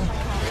salieron.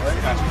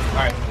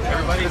 Alright,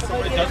 everybody, so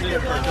it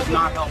does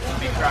not help to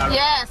be crowded.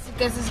 Yes,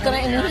 because it's gonna,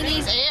 he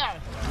needs air.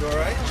 You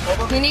alright?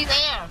 He needs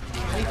air.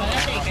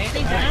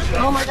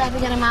 Oh my God, we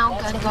got him out,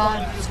 good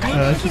God.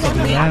 That's just a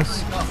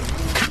mess.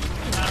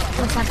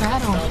 Lo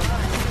sacaron.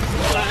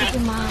 Take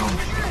him out.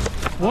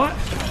 What?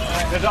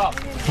 Good job.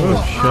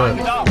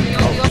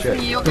 Oh shit.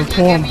 They're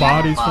pulling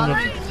bodies from the...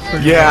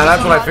 Yeah,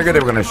 that's what I figured they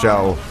were going to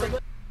show.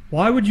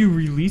 Why would you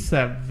release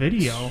that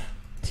video?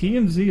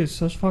 TMZ is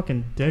such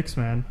fucking dicks,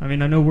 man. I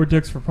mean, I know we're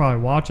dicks for probably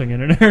watching it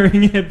and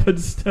airing it, but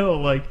still,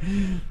 like,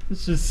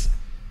 it's just...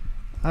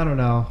 I don't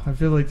know. I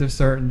feel like there's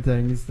certain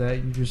things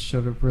that you just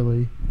should have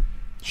really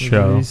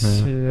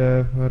released.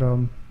 Yeah, but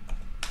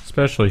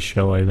especially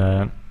shit like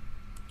that.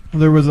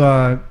 There was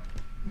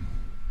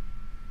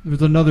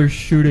another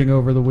shooting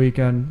over the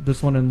weekend.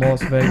 This one in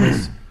Las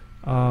Vegas.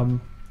 I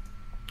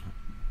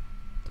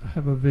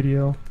have a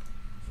video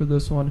for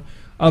this one.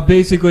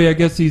 Basically, I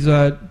guess these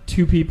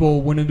two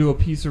people went into a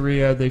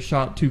pizzeria. They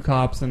shot two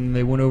cops, and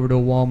they went over to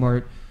a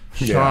Walmart,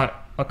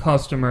 shot a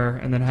customer,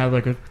 and then had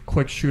like a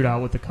quick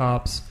shootout with the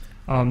cops.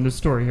 This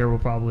story here will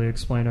probably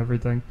explain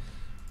everything.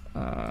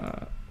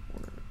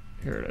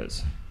 Here it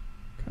is.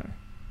 Okay.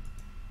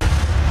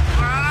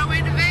 We're on our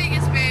way to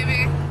Vegas,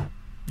 baby.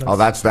 Oh,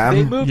 that's them?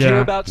 They moved here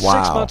about 6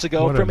 months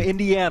ago What from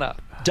Indiana,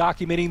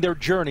 documenting their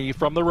journey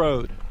from the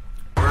road.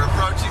 We're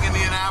approaching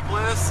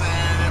Indianapolis,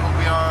 and it will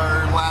be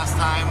our last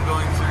time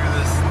going through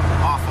this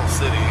awful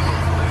city,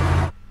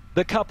 hopefully.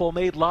 The couple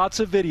made lots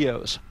of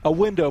videos. A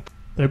window...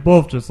 They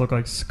both just look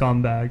like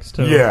scumbags,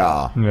 too.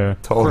 Yeah.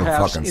 Total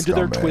perhaps fucking into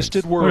their scumbags.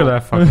 twisted world. Look at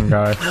that fucking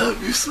guy. I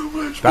love you so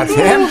much. That's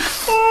him?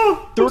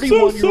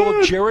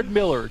 31-year-old Jared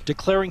Miller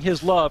declaring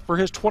his love for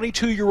his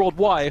 22-year-old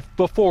wife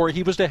before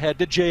he was to head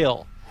to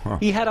jail.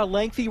 He had a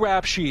lengthy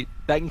rap sheet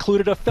that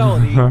included a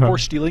felony for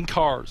stealing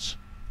cars.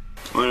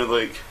 I'm gonna,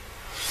 like,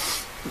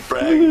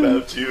 brag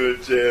about you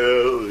in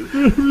jail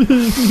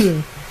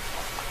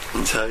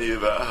and tell you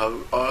about how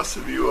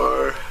awesome you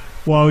are.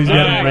 While he's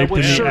getting raped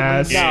would in the certainly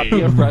ass. not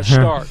be a fresh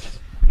start.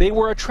 They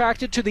were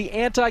attracted to the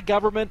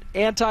anti-government,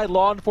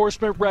 anti-law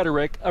enforcement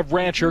rhetoric of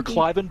rancher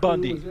Cliven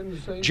Bundy.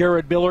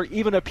 Jared Miller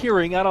even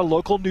appearing on a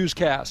local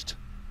newscast.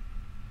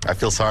 I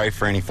feel sorry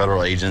for any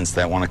federal agents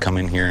that want to come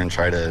in here and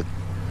try to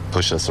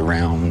push us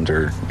around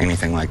or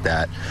anything like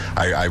that.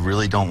 I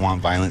really don't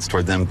want violence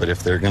toward them, but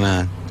if they're going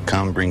to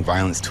come bring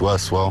violence to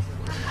us, well,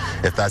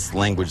 if that's the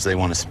language they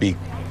want to speak,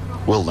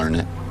 we'll learn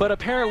it. But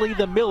apparently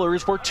the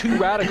Millers were too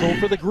radical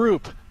for the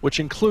group, which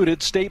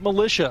included state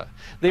militia.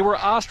 They were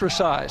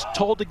ostracized,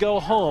 told to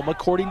go home,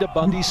 according to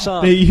Bundy's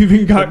son. They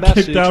even got the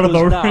kicked out of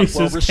the message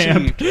was not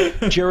racist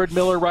well-received. Jared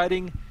Miller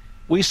writing,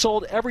 "We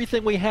sold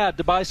everything we had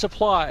to buy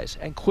supplies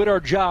and quit our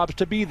jobs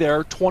to be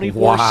there 24/7.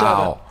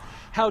 Wow.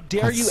 How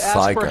dare That's you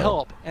ask for psycho.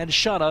 help and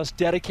shun us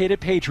dedicated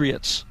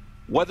patriots?"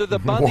 Whether the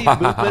Bundy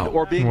movement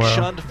or being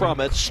shunned from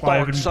it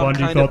sparked Cliven some Bundy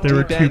kind thought of they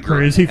were deep too anger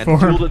crazy and for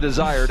him. fueled a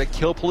desire to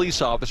kill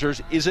police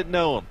officers isn't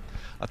known.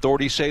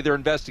 Authorities say they're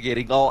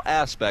investigating all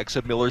aspects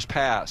of Miller's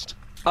past.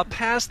 A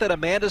past that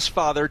Amanda's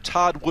father,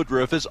 Todd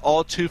Woodruff, is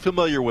all too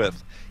familiar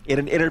with. In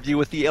an interview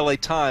with the LA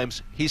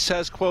Times, he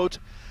says, quote,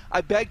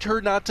 "I begged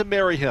her not to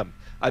marry him.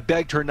 I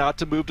begged her not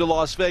to move to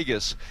Las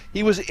Vegas.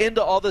 He was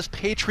into all this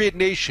Patriot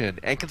Nation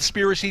and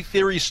conspiracy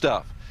theory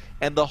stuff,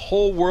 and the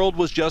whole world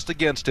was just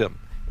against him.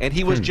 And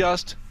he was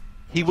just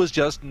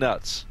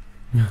nuts."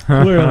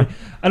 Clearly.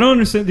 I don't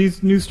understand.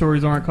 These news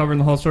stories aren't covering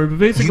the whole story, but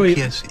basically,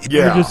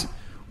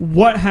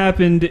 what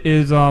happened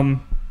is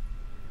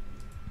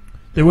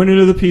they went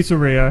into the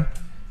pizzeria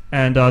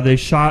and they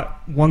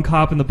shot one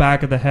cop in the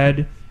back of the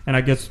head, and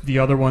I guess the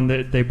other one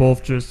they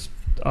both just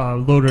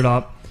loaded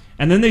up.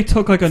 And then they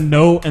took like a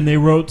note and they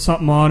wrote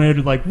something on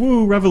it like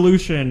 "Woo,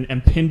 Revolution"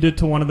 and pinned it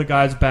to one of the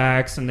guys'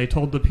 backs, and they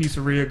told the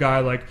pizzeria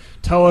guy like,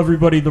 "Tell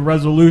everybody the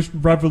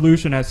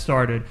revolution has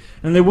started."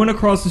 And they went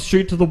across the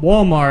street to the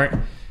Walmart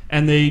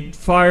and they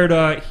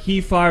he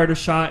fired a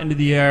shot into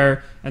the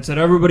air and said,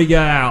 "Everybody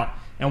get out."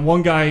 And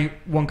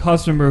one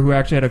customer who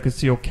actually had a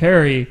concealed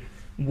carry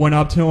went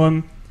up to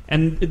him,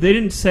 and they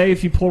didn't say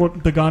if he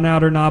pulled the gun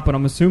out or not, but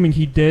I'm assuming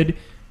he did.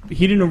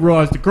 He didn't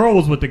realize the girl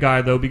was with the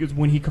guy, though, because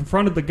when he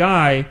confronted the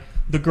guy,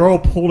 the girl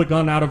pulled a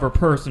gun out of her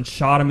purse and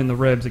shot him in the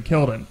ribs and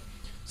killed him.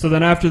 So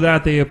then after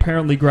that, they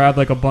apparently grabbed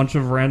like a bunch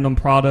of random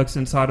products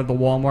inside of the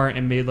Walmart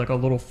and made like a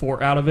little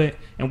fort out of it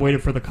and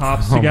waited for the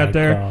cops to get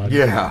there. God.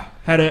 Yeah.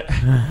 Had it.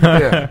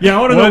 Yeah, I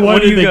want to know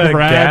what did they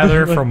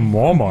gather from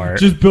Walmart?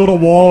 Just build a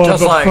wall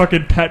of like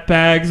fucking pet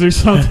bags or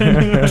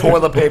something.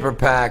 Toilet paper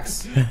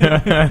packs.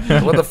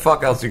 What the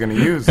fuck else are you going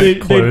to use?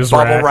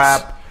 Bubble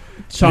wrap.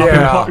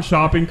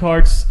 Shopping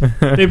carts.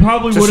 They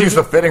probably just would use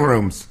the fitting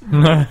rooms.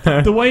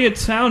 The way it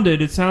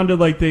sounded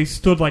like they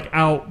stood like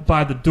out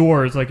by the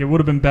doors. Like it would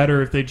have been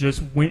better if they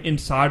just went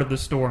inside of the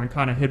store and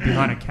kind of hid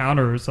behind a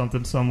counter or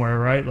something somewhere,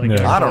 right? Like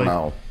I don't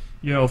know.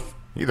 You know,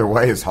 either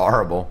way is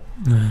horrible.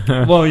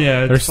 Well,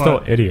 yeah, they're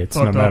still idiots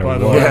no matter what.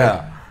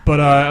 Yeah.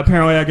 But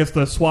apparently, I guess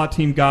the SWAT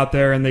team got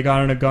there and they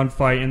got in a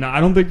gunfight, and I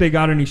don't think they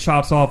got any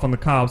shots off on the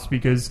cops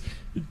because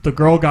the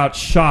girl got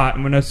shot,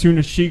 and as soon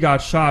as she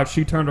got shot,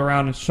 she turned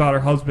around and shot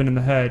her husband in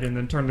the head and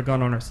then turned the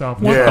gun on herself.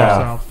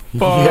 Yeah.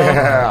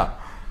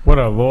 What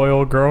a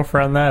loyal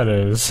girlfriend that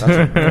is.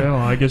 Well,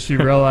 I guess she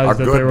realized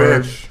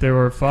that they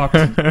were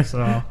fucked.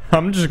 So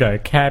I'm just gonna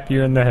cap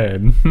you in the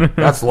head.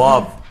 That's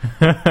love.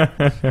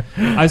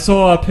 I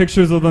saw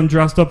pictures of them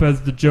dressed up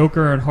as the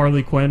Joker and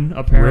Harley Quinn.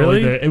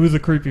 Apparently, really? It was a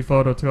creepy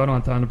photo too. I don't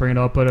have time to bring it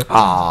up, but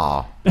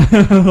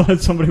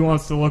unless somebody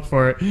wants to look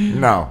for it.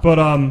 No. But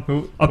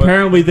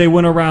apparently they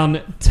went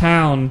around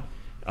town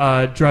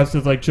dressed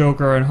as like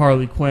Joker and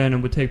Harley Quinn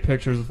and would take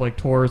pictures of like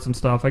tourists and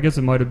stuff. I guess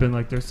it might have been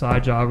like their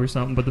side job or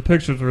something, but the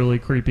pictures were really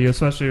creepy,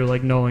 especially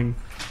like knowing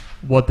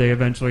what they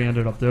eventually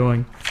ended up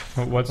doing.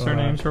 What's their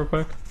names real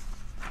quick?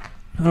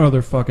 I don't know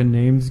their fucking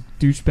names.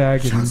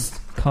 Douchebag and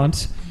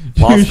cunt.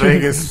 Las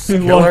Vegas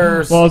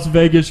Killers. Las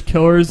Vegas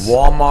Killers.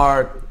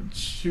 Walmart.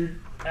 Shoot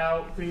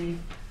out the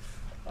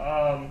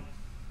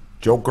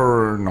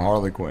Joker and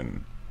Harley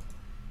Quinn.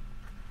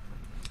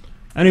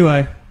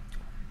 Anyway.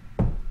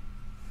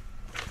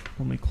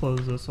 Let me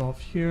close this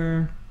off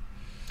here.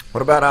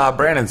 What about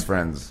Brandon's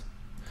friends?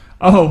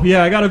 Oh,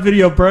 yeah, I got a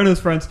video of Brandon's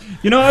friends.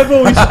 You know, I've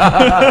always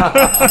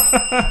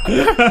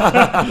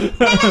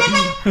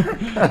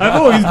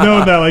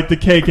known that like the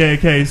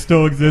KKK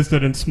still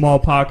existed in small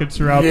pockets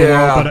throughout the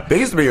world. But they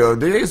used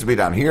to be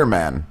down here,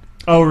 man.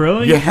 Oh,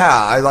 really? Yeah,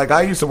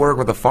 I used to work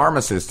with a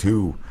pharmacist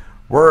who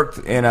worked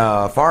in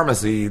a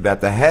pharmacy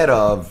that the head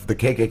of the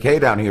KKK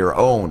down here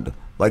owned.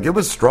 Like, it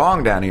was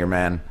strong down here,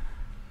 man.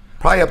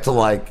 Probably up to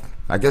like,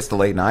 I guess the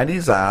late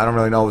 90s. I don't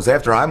really know. It was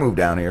after I moved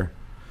down here.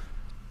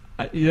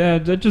 Yeah,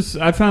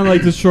 I found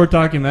like this short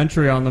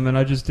documentary on them, and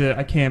I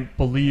can't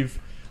believe,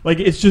 like,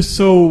 it's just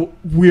so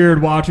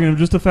weird watching them.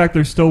 Just the fact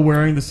they're still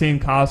wearing the same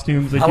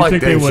costumes. Like, I you like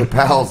think Dave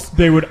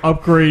they would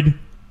upgrade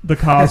the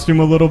costume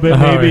a little bit,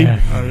 maybe.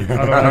 I don't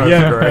know.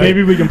 Yeah,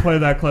 maybe we can play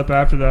that clip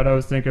after that. I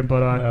was thinking,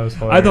 but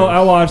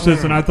I watched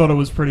this and I thought it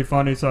was pretty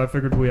funny, so I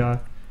figured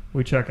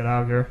we check it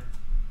out here.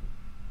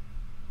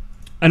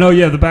 I know,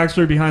 yeah, the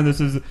backstory behind this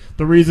is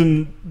the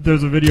reason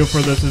there's a video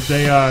for this is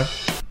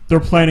they're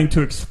planning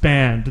to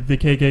expand. The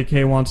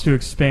KKK wants to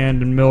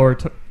expand and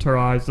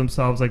militarize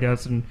themselves, I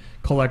guess, and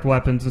collect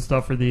weapons and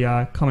stuff for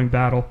the coming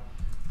battle.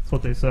 That's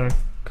what they say.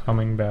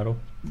 Coming battle?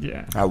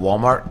 Yeah. At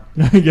Walmart?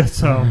 I guess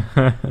so.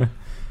 The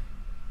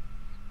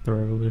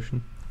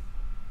revolution.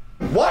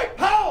 White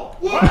power!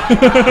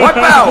 White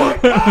power!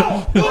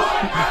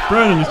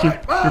 Brandon, it's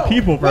your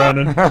people,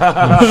 Brandon.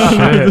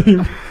 Shit.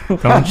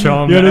 Don't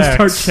show them you gotta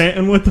start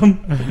chanting with them.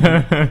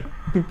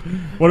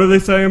 What are they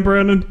saying,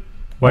 Brandon?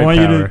 White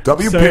power.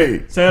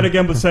 WP. Say it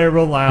again, but say it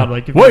real loud.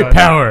 Like white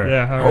power.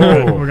 Yeah, all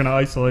right. We're gonna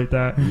isolate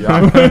that. Yeah.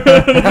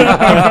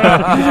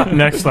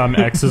 Next time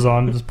X is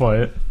on, just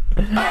play it.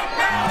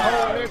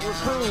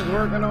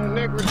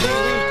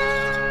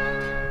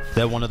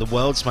 They're one of the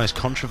world's most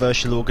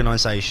controversial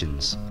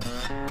organisations.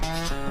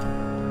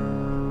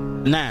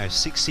 Now,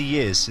 60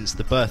 years since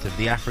the birth of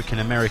the African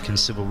American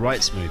civil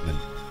rights movement,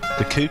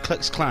 The Ku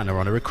Klux Klan are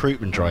on a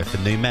recruitment drive for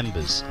new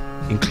members,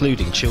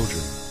 including children.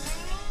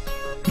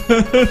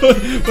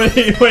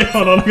 wait,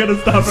 hold on. I'm gonna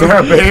stop. Is there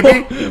a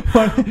baby?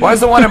 Why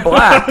is the one in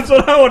black? That's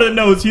what I want to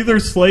know. Is he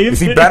either slave? Is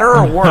he better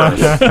or worse?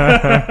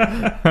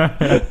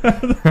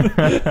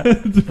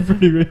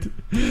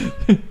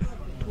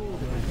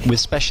 With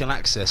special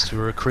access to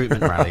a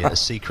recruitment rally at a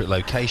secret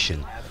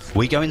location,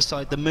 we go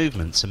inside the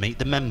movement to meet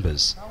the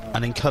members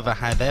and uncover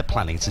how they're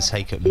planning to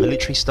take up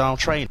military-style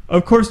training.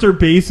 Of course, their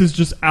base is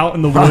just out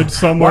in the woods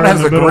somewhere. One has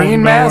in the a middle green of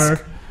mask?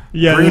 nowhere.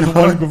 Yeah, Green there's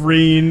one hood?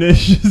 green.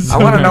 It's just I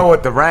want to know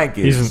what the rank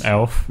is. He's an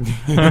elf.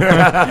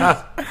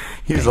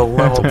 He's a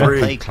level What 3.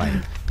 they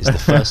claim is the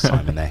first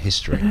time in their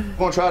history. We're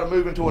going to try to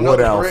move into What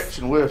another else?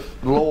 direction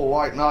with the Loyal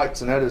White Knights,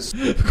 and that is...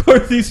 Of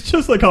course, he's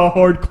just like a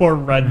hardcore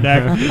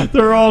redneck.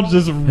 They're all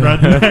just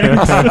rednecks.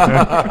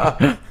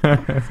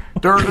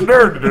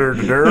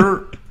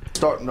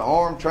 starting to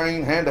arm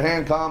train,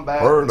 hand-to-hand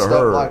combat, Word and to stuff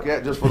her. like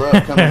that, just for the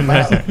upcoming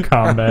battle.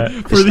 Combat.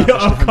 For the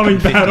upcoming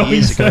battle.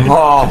 Years ago,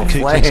 Oh, the Ku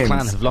Klux flames.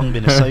 Klan have long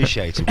been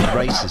associated with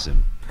racism,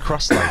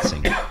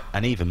 cross-lighting,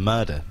 and even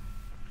murder.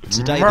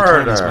 Today, the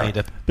Klan is made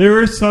up. They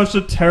were such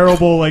a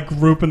terrible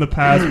group in the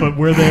past, but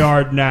where they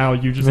are now,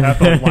 you just have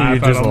to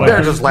laugh at them. They're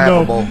There's just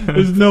laughable.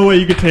 There's no way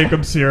you could take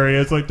them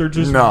serious. Like, they're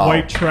just No.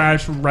 white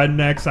trash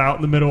rednecks out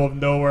in the middle of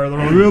nowhere. They're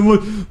like,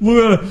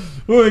 we're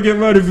gonna get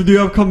ready for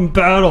the upcoming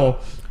battle.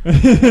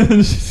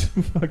 It's just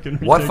fucking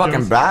ridiculous. What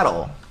fucking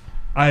battle?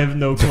 I have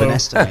no With clue. an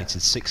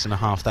estimated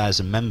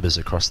 6,500 members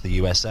across the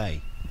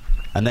USA,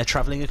 and they're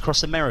travelling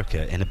across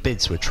America in a bid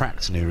to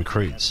attract new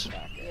recruits.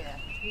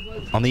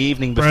 On the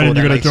evening before Brandon,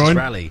 their you gonna latest join?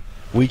 rally,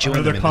 we joined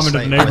them they're in the coming to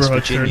state the of West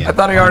neighborhood Virginia. I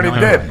thought he already on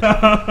a did.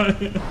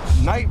 night ride.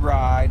 Night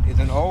ride is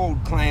an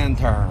old Klan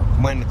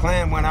term. When the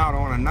Klan went out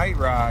on a night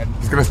ride,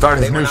 He's going to start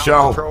his they new went out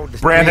show, and patrolled the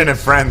Brandon and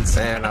streets Friends.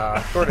 and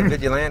sort of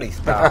vigilante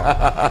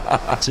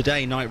style.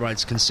 Today, night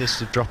rides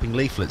consist of dropping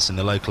leaflets in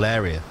the local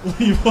area.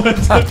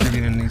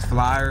 Distributing these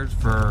flyers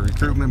for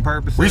recruitment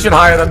purposes. We should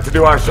hire them to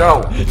do our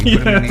show. You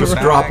put them in these Just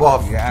bags, drop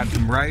off. You add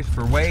some rice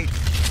for weight.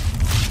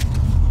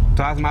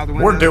 Toss them out the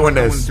window. We're doing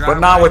this, but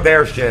not with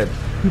their shit.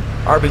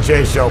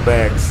 RBJ show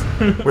bags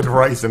with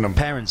rice in them.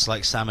 Parents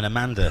like Sam and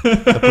Amanda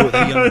have brought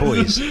their young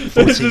boys,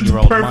 This is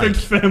 14-year-old perfect Mike and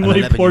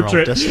family 11-year-old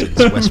portrait. Dustin,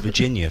 to West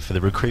Virginia for the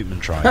recruitment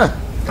drive.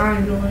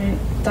 I'm doing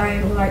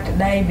things like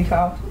today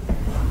because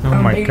Oh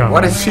my god.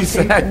 What did she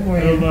say? I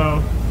don't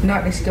know.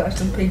 not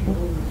disgusting people.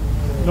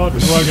 Not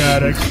drug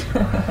addicts.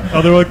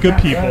 Oh, they're like good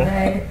people.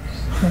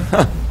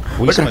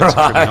 We Look spoke at to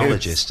her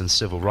criminologist and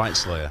civil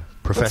rights lawyer,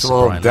 Professor a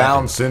little Brian Down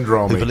Levin,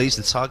 syndrome-y. who believes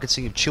the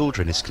targeting of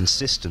children is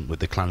consistent with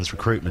the Klan's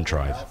recruitment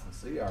drive.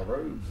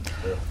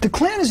 The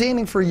Klan is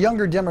aiming for a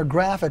younger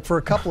demographic for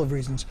a couple of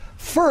reasons.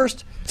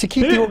 First, to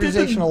keep the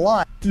organization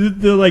alive.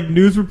 Did the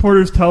news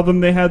reporters tell them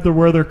they had to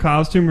wear their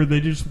costume, or they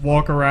just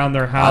walk around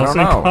their I house don't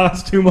in know.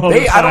 costume all the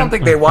time? I don't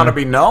think they want to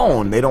be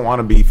known. They don't want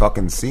to be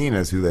fucking seen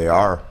as who they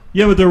are.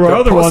 Yeah, but there were They're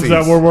other ones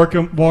that pussies. were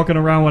walking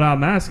around without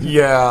masks.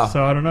 Yeah.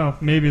 So I don't know.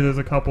 Maybe there's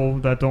a couple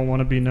that don't want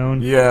to be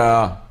known.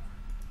 Yeah.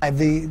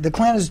 The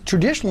Klan has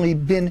traditionally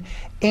been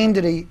aimed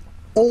at a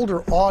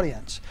older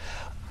audience.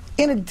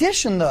 In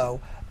addition,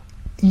 though,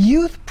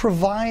 youth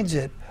provides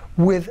it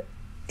with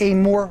a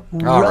more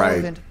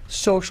relevant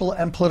social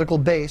and political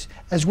base,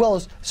 as well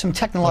as some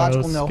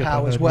technological let's skip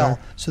know-how as ahead well, here.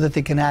 so that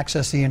they can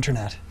access the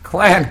internet.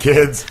 Klan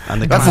kids.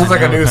 And the That Klan sounds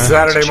like a new now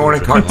Saturday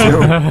morning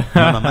cartoon.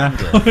 Mom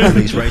Amanda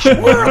believes racial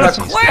We're the minorities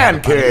Klan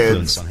have a bad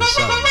influence kids. on his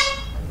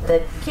sons.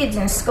 The kids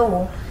in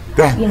school,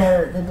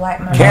 The the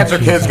black Cancer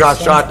kids got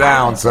shot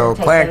down, so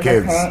Klan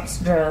kids.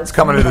 It's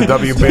coming to the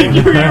Did you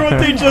WB. hear what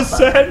they just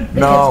said?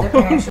 No.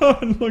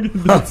 Look at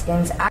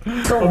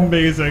this.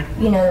 Amazing.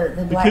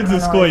 The black kids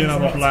in school, minorities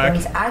the and black.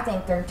 Mexicans, I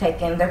think they're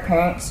taking their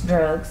parents'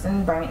 drugs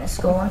and bringing it to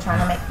school and trying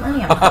to make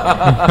money off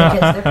of it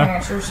because their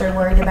parents are so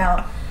worried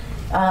about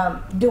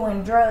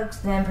doing drugs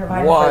than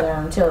providing for their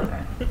own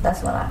children.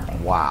 That's what I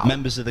think. Wow.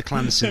 Members of the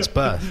Klan since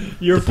birth.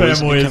 Your the boys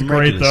family is become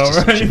great, regulars to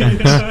though, such right?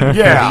 events.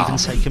 Yeah. They've even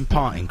taken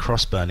part in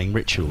cross-burning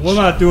rituals. We're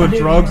not doing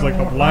drugs like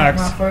the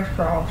blacks. My first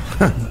cross.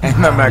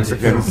 And the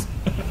Mexicans.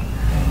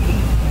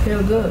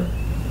 Feel good.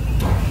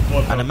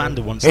 And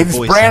Amanda wants It's the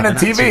boys Brandon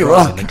to have an TV, active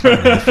role in the look. Klan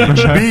in the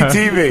future.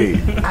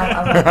 BTV. I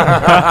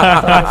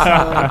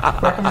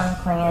like working on a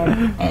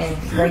Klan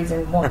and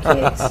raising more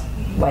kids,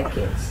 white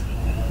kids.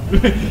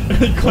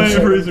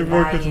 Klan raising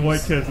more kids and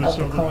white kids. Of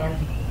the Klan.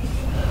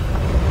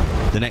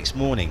 The next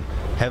morning,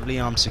 heavily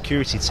armed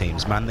security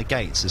teams man the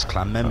gates as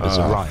Klan members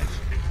arrive.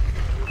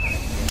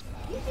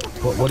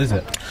 What is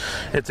it?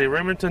 It's a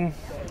Remington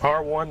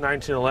R1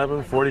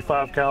 1911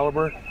 45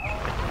 caliber.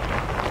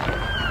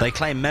 They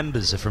claim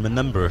members are from a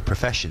number of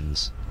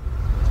professions.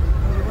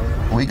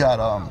 We got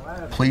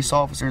police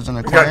officers in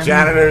the We Klan. got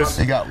janitors.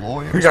 They got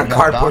lawyers. We got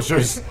cart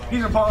doctors. pushers.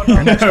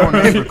 Your next door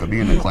neighbor could be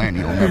in the Klan.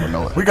 You'll never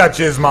know it. We got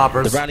jizz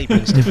moppers. The rally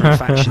brings different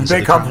factions They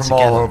of the come Klan from all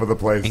together, over the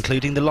place.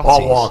 including the All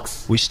Lotties,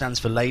 walks. which stands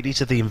for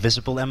Ladies of the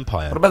Invisible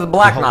Empire. What about the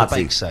black who hold a Nazis?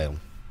 bake sale.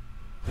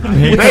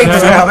 Bake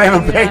sale. They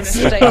have a bake United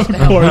sale. States to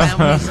help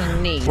families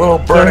in need. Little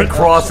burning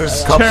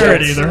crosses,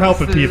 Charity. cupcakes. They're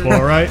helping people,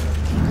 all right?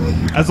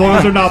 As long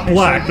as they're not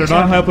black, they're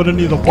not helping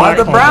any of the black.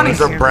 Well, the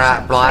brownies are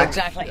black.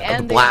 Exactly,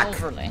 and the black.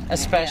 elderly,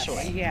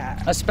 especially.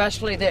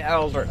 Especially the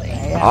elderly.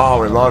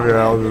 Oh, we love you,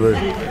 elderly.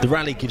 The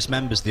rally gives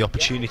members the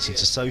opportunity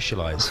to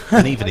socialise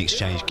and even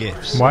exchange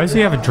gifts. Why does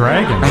he have a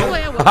dragon?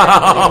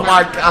 Oh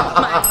my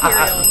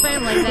God!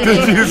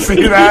 Did you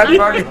see that?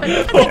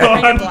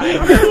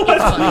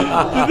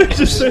 They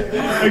just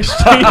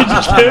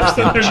exchange gifts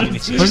and they're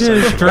just... Look at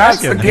his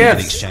dragon.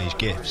 Exchange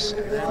gifts.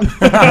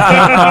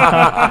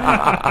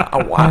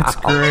 Wow. That's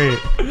great.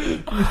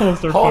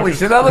 Holy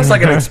shit, that looks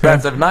like an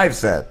expensive knife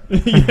set.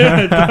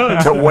 Yeah, it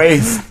does. To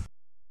waste.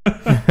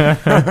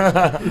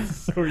 It's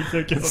so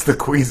ridiculous. It's the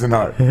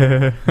Cuisinart.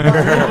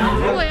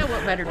 Well,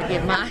 what better to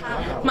give my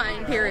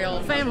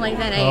imperial family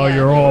than a,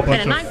 you're all a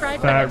bunch than a of knife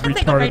rifle? fat, I think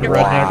retarded I'll read it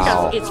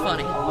rednecks. because it's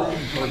funny.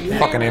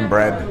 Fucking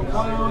inbred.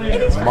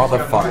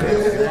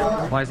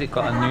 Motherfucker. Why has it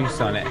got a noose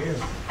on it?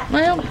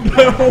 Well,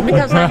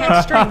 because I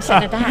had strings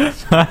sitting at the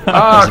house.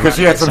 Oh, because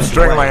she had some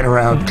string laying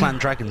around. Clan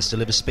dragons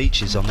deliver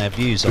speeches on their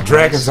views on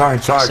dragons race, are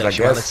in charge, I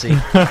guess.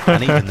 sexuality,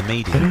 and even the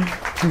media.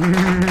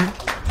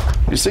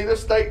 You see,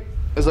 this state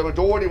is a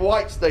majority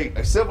white state,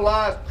 a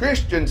civilized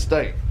Christian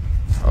state.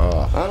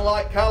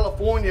 Unlike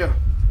California,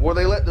 where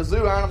they let the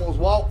zoo animals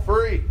walk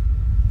free.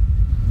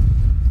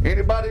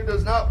 Anybody who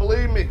does not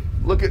believe me,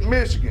 look at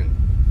Michigan.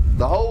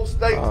 The whole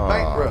state's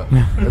bankrupt.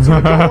 It's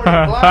a majority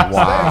black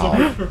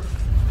state.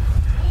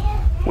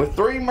 With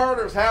 3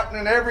 murders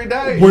happening every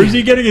day. Where's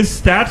he getting his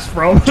stats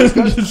from? Just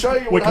goes to show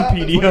you what happens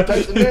when you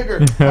take the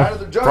nigger out of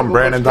the jungle. From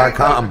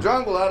Brandon.com. The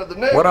jungle out of the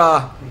nigger.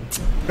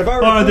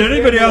 What did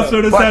anybody else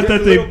notice that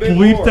they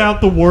bleeped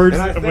out the words?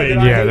 Wait,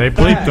 yeah, they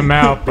bleeped them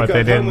out, but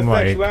they didn't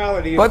like.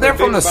 But they're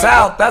from the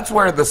South. That's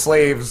where the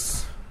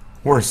slaves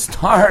were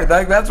started.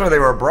 That's where they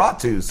were brought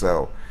to.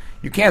 So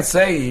you can't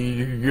say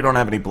you don't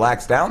have any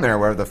blacks down there,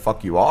 wherever the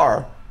fuck you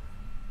are.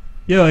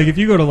 Yeah, like if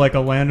you go to like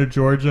Atlanta,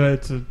 Georgia,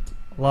 it's a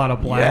lot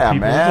of black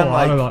people. Man, there's a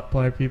lot of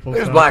black people.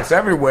 There's blacks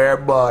everywhere,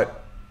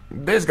 but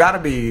there's got to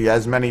be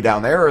as many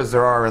down there as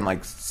there are in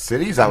like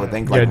cities. I would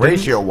think, like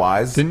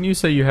ratio-wise. Didn't you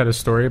say you had a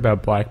story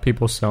about black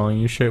people selling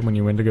you shit when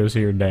you went to go see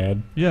your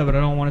dad? Yeah, but I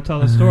don't want to tell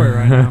the story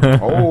right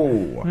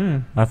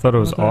now. I thought it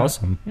was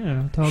awesome.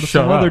 Yeah, I'll tell it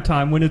some other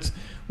time when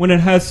it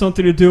has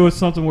something to do with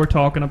something we're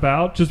talking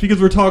about. Just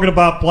because we're talking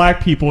about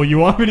black people, you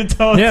want me to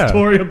tell a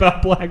story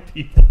about black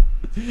people?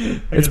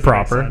 It's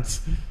proper.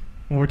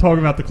 Well, we're talking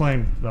about the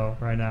claim, though,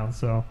 right now,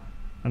 so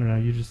I don't know.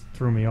 You just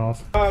threw me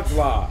off. Praise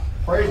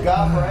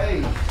God for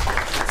AIDS.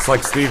 It's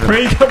like Steven.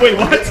 Wait,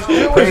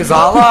 what? Praise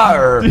Allah,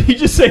 or did he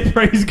just say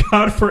praise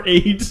God for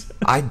AIDS?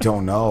 I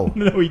don't know.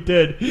 No, he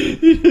did.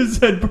 He just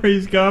said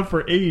praise God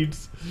for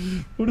AIDS.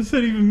 What does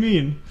that even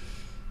mean?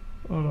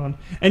 Hold on.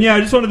 And yeah, I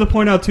just wanted to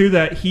point out too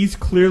that he's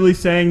clearly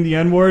saying the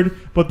N-word,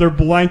 but they're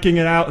blanking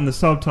it out in the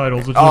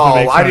subtitles. Which doesn't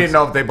make sense. I didn't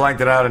know if they blanked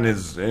it out in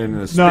his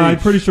speech. No, I'm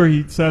pretty sure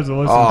he says it.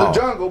 Listen. The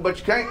jungle, but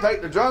you can't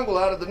take the jungle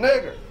out of the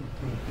nigger.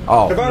 If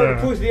I were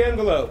to push the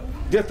envelope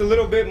just a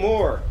little bit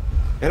more,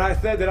 and I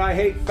said that I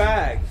hate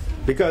fags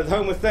because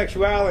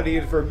homosexuality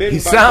is forbidden. He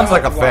sounds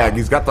like a fag.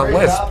 He's got the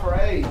lisp.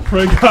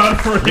 Pray God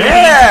for AIDS.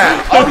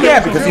 Yeah. Oh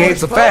yeah, because he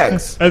hates the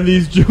fags. And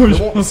these Jewish.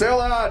 They want to sell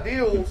our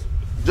ideals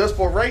just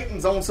for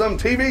ratings on some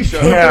TV show.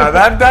 Yeah,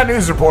 that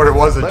news reporter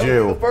was a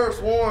Jew. The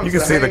first ones you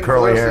can see the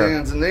curly hair.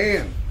 Sins in the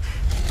end.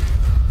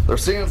 Their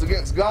sins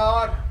against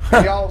God,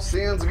 and y'all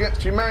sins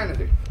against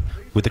humanity.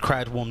 With the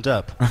crowd warmed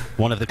up,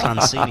 one of the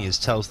clan seniors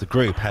tells the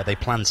group how they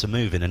plan to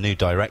move in a new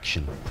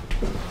direction.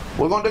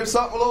 We're going to do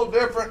something a little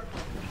different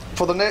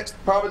for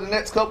probably the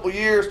next couple of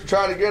years to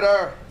try to get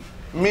our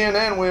men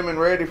and women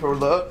ready for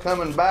the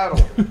upcoming battle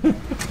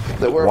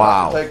that we're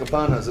about to take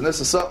upon us. And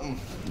this is something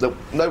that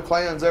no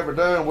clan's ever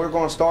done. We're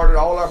going to start it.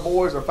 All our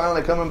boys are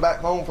finally coming back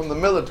home from the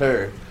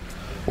military,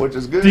 which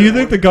is good. Do you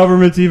think the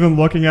government's even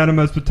looking at them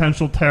as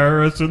potential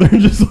terrorists, or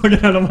they're just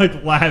looking at them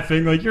like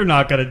laughing, like you're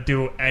not going to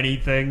do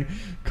anything?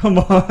 Come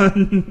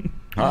on.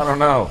 I don't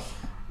know.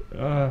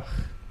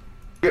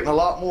 Getting a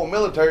lot more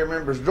military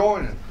members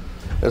joining,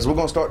 as we're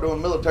going to start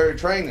doing military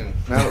training.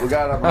 Now that we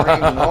got our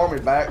Marines and the Army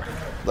back,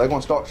 they're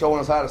going to start showing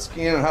us how to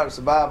skin and how to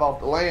survive off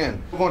the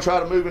land. We're going to try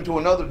to move into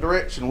another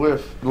direction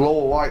with the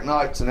Loyal White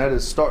Knights, and that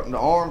is starting to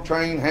arm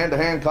train,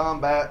 hand-to-hand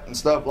combat, and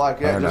stuff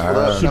like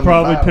that. Should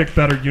probably pick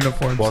better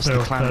uniforms. Whilst too.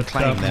 the clan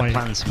claim their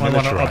plan to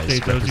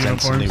militarise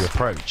represents a new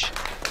approach,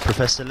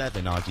 Professor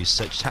Levin argues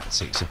such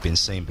tactics have been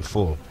seen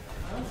before.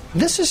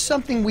 This is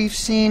something we've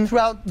seen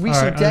throughout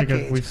recent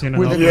decades,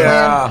 where the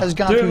clan has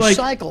gone through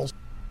cycles.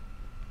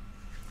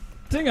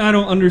 The thing I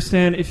don't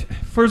understand,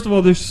 first of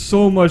all, there's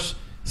so much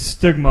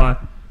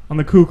stigma on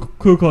the Ku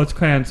Klux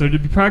Klan, so to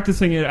be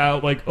practicing it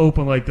out like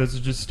open like this is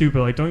just stupid.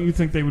 Like, don't you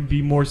think they would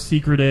be more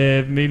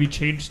secretive, maybe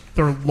change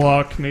their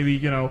look, maybe,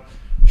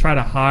 try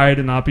to hide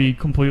and not be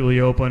completely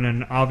open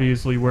and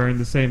obviously wearing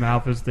the same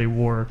outfits they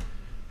wore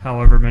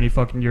however many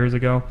fucking years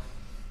ago?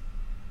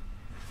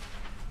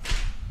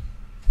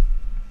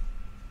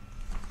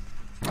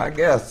 I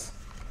guess.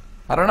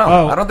 I don't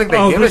know. I don't think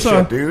they give a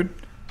shit, dude.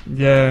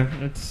 Yeah,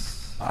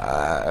 it's...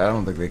 I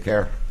don't think they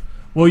care.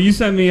 Well, you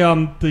sent me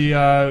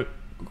the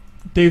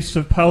Dave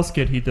Chappelle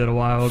skit he did a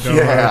while ago.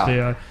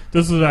 Yeah.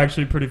 This was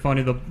actually pretty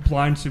funny. The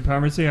blind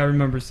supremacy. I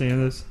remember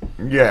seeing this.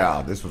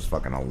 Yeah, this was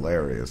fucking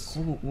hilarious.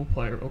 We'll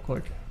play it real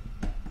quick.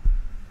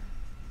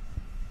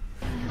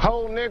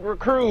 Whole nigger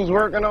crews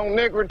working on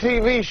nigger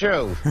TV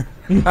shows.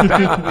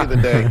 That would be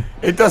the day.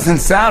 It doesn't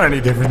sound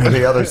any different than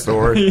the other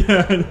story.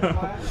 Yeah, I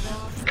know.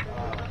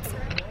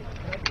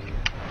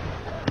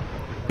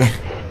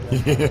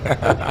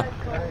 Yeah.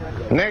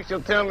 Next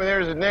you'll tell me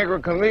there's a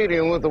nigger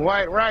comedian with a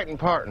white writing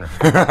partner.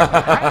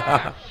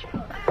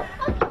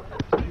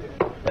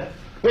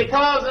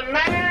 Because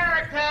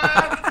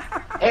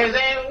America is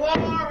in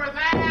war with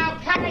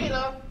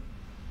Al-Qaeda,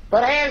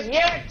 but has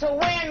yet to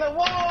win the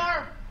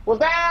war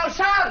with Al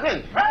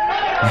Sharpton.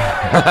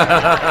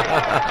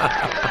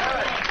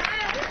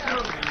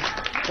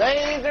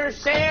 These are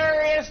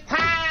serious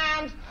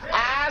times.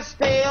 I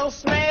still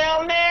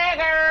smell nigger.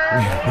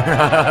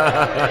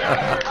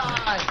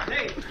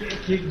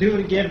 Do it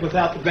again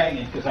without the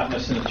banging, because I'm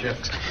missing the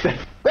jokes.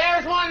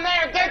 There's one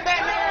there. Get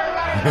that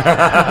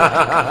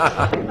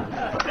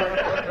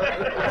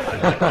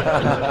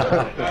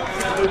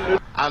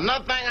nigger.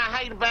 Another thing I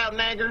hate about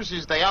niggers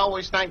is they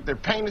always think their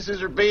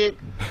penises are big.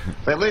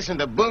 They listen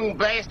to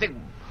boom-bastic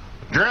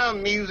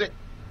drum music.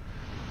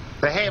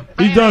 They have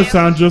He does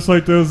sound just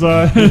like those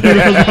other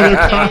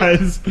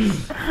guys.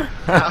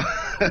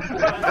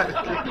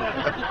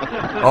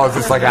 Oh, is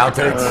this like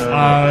outtakes?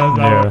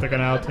 I think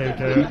an outtake.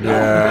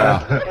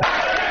 Yeah.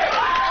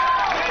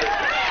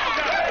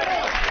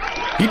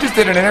 He just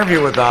did an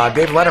interview with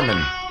Dave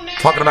Letterman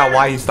talking about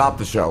why he stopped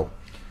the show.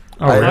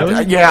 Oh,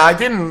 really? I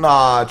didn't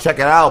check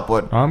it out,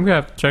 but I'm gonna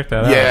have to check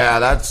that out. Yeah,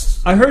 that's.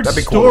 I heard that'd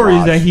be stories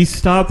cool to that watch. he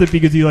stopped it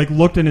because he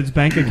looked in his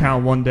bank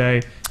account one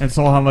day and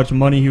saw how much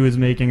money he was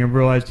making and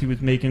realized he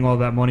was making all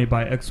that money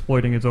by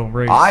exploiting his own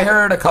race. I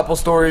heard a couple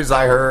stories.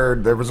 I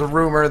heard there was a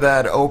rumor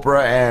that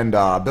Oprah and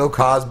Bill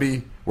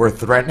Cosby were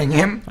threatening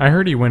him. I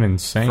heard he went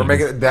insane. For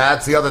making,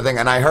 that's the other thing.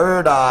 And I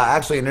heard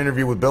actually an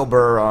interview with Bill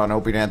Burr on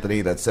Opie and Anthony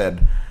that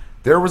said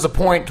there was a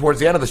point towards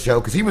the end of the show,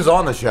 because he was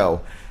on the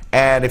show,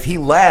 and if he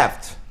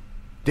laughed,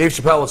 Dave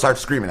Chappelle would start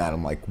screaming at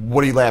him, like,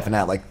 what are you laughing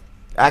at? Like,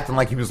 acting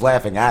like he was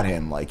laughing at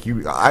him. Like,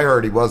 I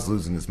heard he was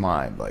losing his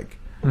mind. Like,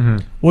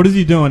 What is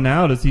he doing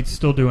now? Does he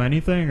still do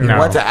anything? Or? He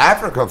went to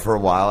Africa for a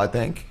while, I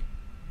think.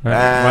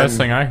 Last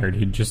thing I heard,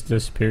 he just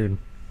disappeared.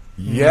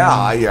 Yeah,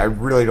 I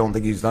really don't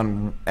think he's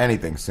done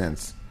anything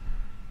since.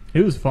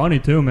 It was funny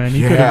too, man.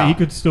 He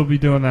could still be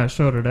doing that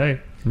show today.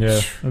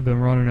 Yeah, I've been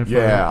running it for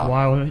a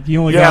while. He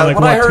only Yeah,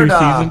 got when I heard, 2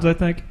 seasons, I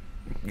think.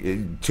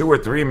 2 or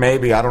 3,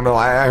 maybe. I don't know.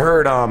 I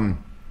heard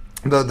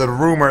the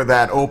rumor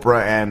that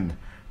Oprah and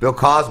Bill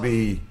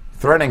Cosby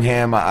threatening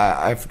him.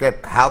 I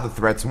forget how the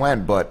threats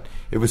went, but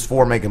it was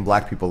for making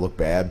black people look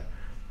bad.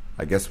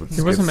 I guess with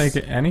he wasn't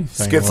making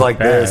anything. skits look like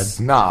bad. this.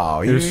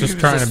 No, he was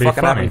just trying to be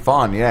fucking funny. having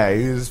fun. Yeah,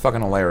 he was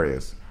fucking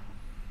hilarious.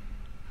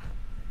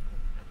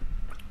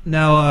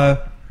 Now,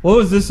 what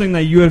was this thing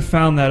that you had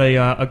found that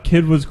a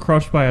kid was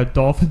crushed by a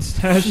dolphin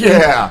statue?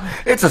 Yeah,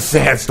 it's a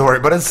sad story,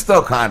 but it's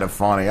still kind of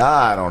funny.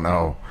 I don't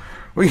know.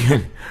 We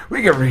can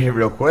read it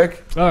real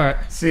quick. All right.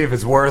 See if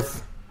it's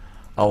worth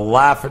a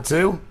laugh or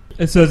two.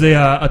 It says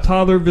a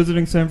toddler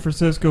visiting San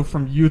Francisco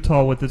from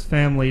Utah with his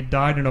family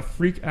died in a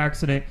freak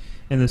accident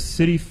in the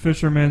City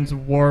Fisherman's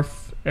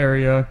Wharf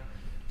area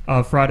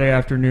Friday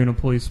afternoon, a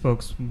police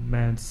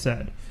spokesman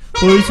said.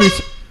 Police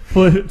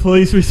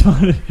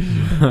responded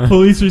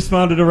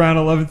around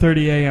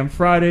 11:30 a.m.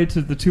 Friday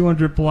to the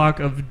 200 block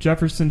of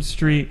Jefferson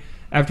Street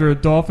after a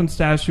dolphin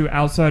statue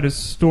outside his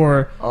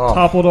store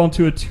toppled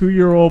onto a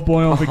 2-year-old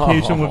boy on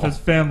vacation with his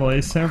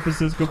family. San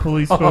Francisco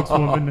police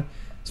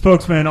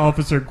spokesman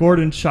Officer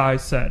Gordon Shy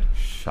said.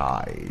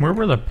 Shy. Where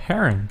were the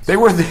parents? They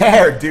were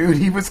there, dude.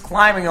 He was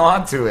climbing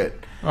onto it.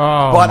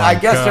 Oh, but my I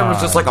guess there was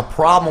God. just like a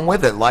problem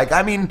with it. Like,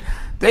 I mean,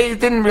 they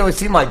didn't really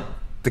seem like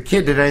the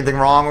kid did anything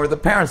wrong or the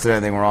parents did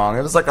anything wrong.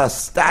 It was like a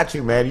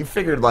statue, man. You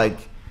figured like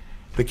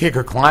the kid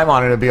could climb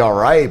on it and be all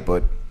right,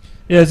 but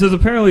Yeah, it says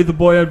apparently the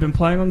boy had been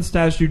playing on the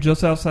statue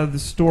just outside the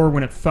store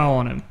when it fell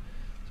on him.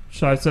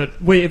 Shai said,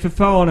 wait, if it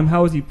fell on him,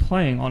 how was he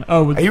playing on it?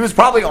 Oh, he was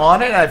probably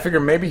on it. And I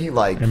figured maybe he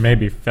It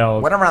maybe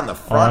fell. went around the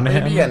front on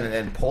maybe him?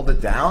 and pulled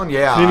it down.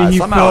 Yeah, maybe he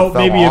somehow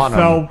fell. Maybe on it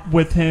him. fell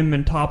with him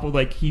and toppled.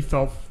 Like he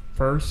fell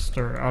first,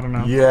 or I don't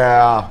know.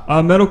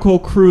 Yeah. Medical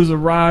crews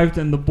arrived,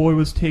 and the boy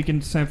was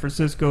taken to San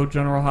Francisco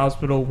General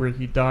Hospital, where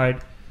he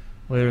died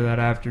later that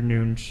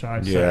afternoon.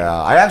 Shai said.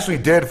 Yeah, I actually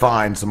did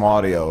find some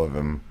audio of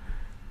him.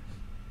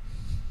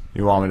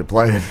 You want me to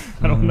play it?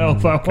 I don't know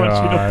if I want you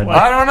to play.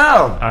 I don't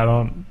know. I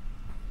don't.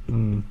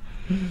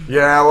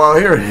 Yeah, well,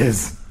 here it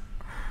is.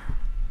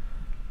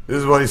 This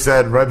is what he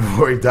said right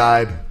before he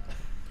died.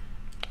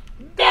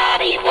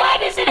 Daddy, why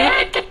does it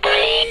hurt to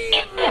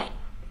breathe?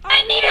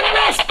 I need a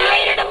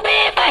respirator to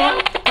live. I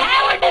hope the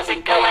power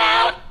doesn't go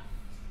out.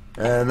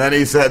 And then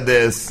he said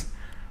this.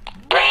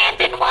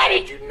 Brandon, why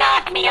did you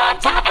knock me on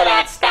top of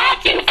that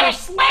statue for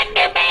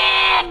Slender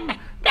Man?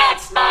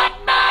 That's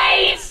not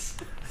nice.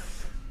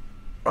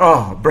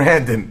 Oh,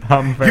 Brandon.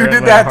 I'm you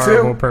did that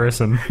horrible too?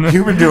 person.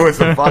 You've been doing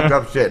some fucked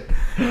up shit.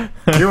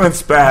 You and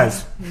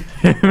Spaz.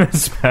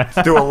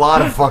 Do a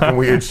lot of fucking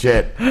weird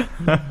shit.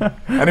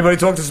 Anybody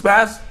talk to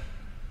Spaz?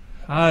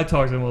 I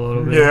talked to him a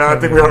little bit. Yeah, I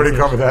think we already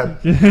covered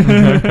that.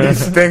 He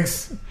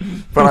stinks,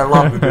 but I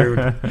love the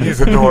dude.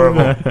 He's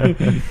adorable.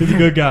 He's a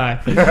good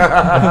guy.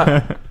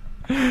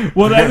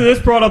 Well, this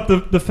brought up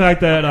the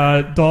fact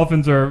that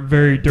dolphins are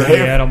very dirty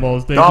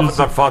animals. Dolphins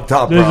are fucked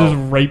up, They bro.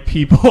 just rape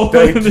people.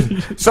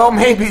 So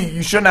maybe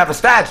you shouldn't have a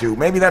statue.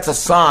 Maybe that's a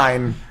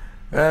sign.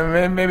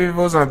 Maybe if it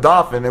wasn't a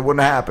dolphin, it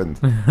wouldn't have happened.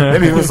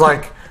 Maybe it was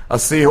like a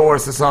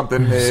seahorse or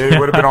something. It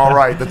would have been all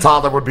right. The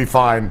toddler would be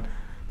fine.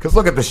 Because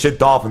look at the shit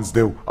dolphins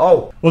do.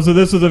 Oh. Well, so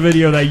this was a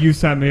video that you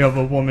sent me of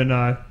a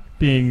woman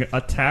being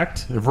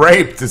attacked.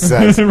 Raped, it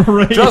says.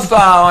 Raped. Just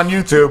on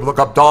YouTube, look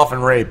up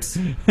dolphin rapes.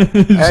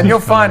 And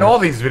you'll find all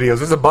these videos.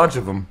 There's a bunch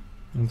of them.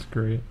 That's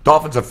great.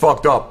 Dolphins are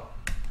fucked up.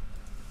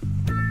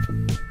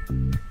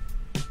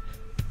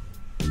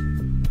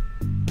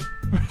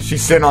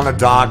 She's sitting on the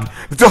dock.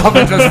 The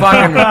dolphin just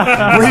fucking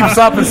leaps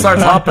up and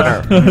starts humping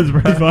her. That's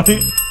pretty funny.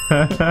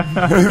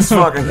 It's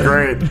fucking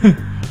great.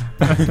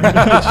 She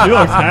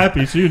looks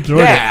happy. She enjoyed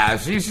it. Yeah,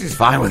 she's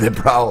fine with it,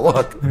 bro.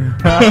 Look.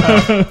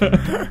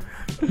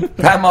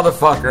 That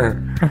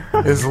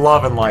motherfucker is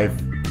loving life.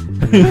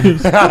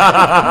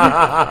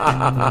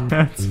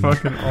 That's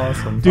fucking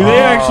awesome. Do they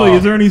actually?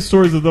 Is there any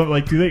stories of them?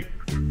 Like, do they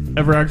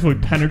ever actually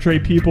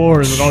penetrate people,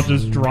 or is it all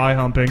just dry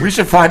humping? We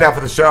should find out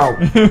for the show.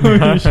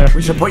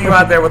 We should put you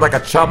out there with like a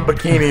chum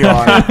bikini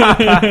on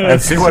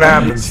and see what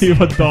happens. See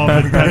what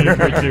dolphin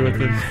penetrates you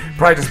with it.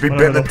 Probably just be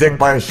bit in the dick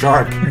by a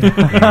shark.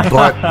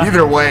 But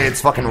either way,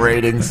 it's fucking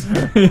ratings.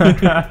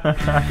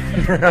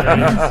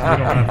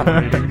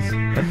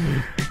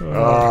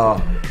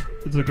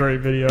 It's a great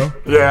video.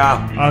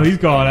 Yeah. Oh, he's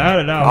going at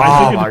it now.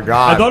 Oh my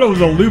god. I thought it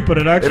was a loop, but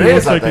it actually It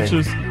looks is, I like it's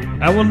think. just.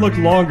 That one looked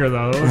longer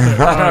though.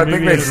 I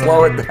think they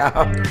slow it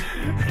down.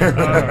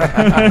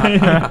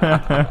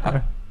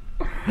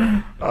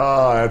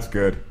 Oh, that's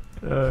good.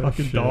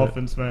 Fucking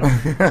dolphins, man.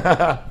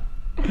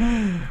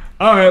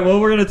 All right, well,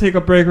 we're gonna take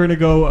a break. We're gonna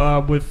go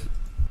with.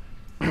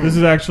 This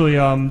is actually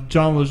John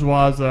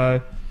LaJoie's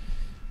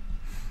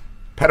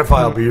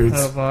pedophile beards.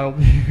 Pedophile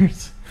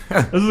beards.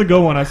 This is a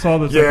good one. I saw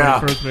this when I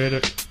first made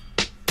it.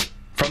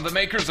 From the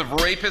makers of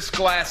Rapist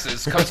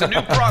Glasses comes a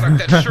new product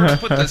that's sure to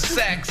put the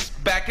sex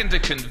back into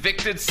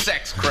convicted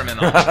sex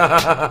criminal.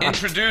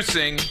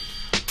 Introducing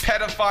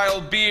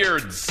Pedophile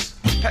Beards.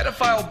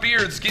 Pedophile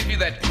beards give you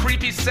that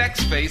creepy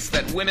sex face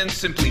that women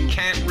simply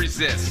can't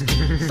resist.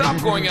 Stop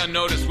going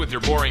unnoticed with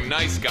your boring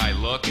nice guy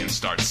look and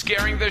start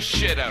scaring the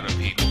shit out of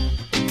people.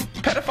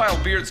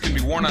 Pedophile beards can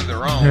be worn on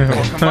their own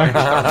or combined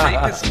with the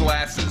Rapist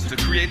Glasses to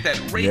create that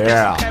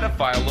rapist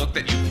pedophile look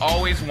that you've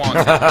always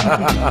wanted.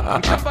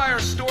 Come by our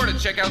store to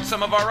check out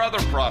some of our other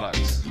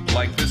products,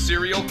 like the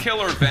Serial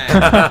Killer Van.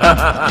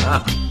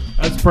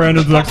 That's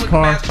Brandon's next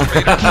car.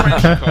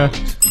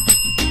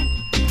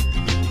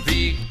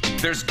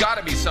 There's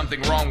gotta be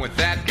something wrong with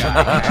that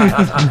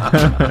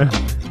guy.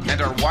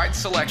 And our wide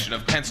selection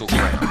of pencil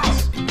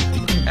crayons.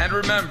 And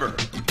remember,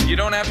 you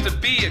don't have to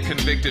be a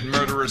convicted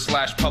murderer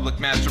 / public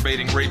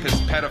masturbating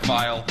rapist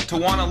pedophile to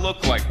want to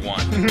look like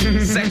one.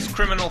 Sex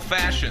criminal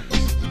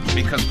fashions.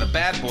 Because the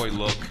bad boy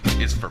look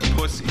is for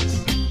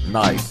pussies.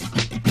 Nice.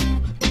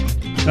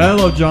 I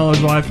love John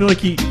LaJoie. I feel like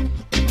he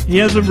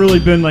hasn't really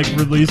been like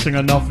releasing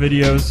enough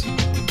videos.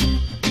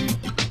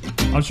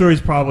 I'm sure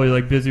he's probably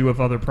like busy with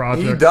other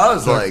projects. He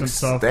does like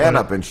stuff, stand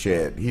up and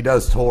shit. He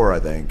does tour, I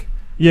think.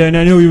 Yeah, and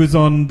I know he was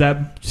on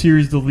that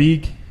series, The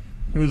League.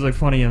 He was like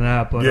funny in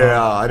that, but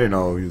yeah, I didn't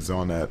know he was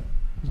on that.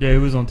 Yeah, he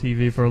was on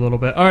TV for a little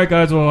bit. All right,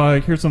 guys.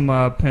 Well, here's some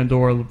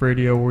Pandora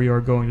Radio. We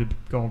are going to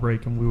go on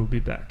break, and we will be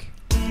back.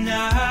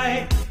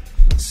 Tonight,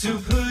 so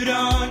put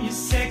on your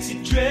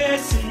sexy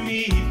dress and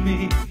meet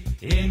me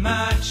in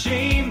my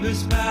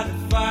chambers by the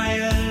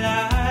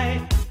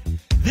firelight.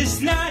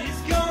 This night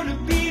is gonna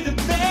be the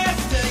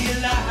best of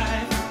your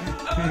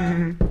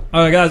life.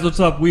 All right, guys. What's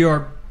up? We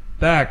are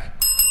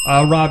back.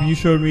 Rob, you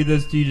showed me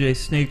this DJ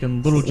Snake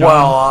and Little John.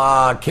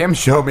 Well, Kim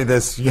showed me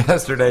this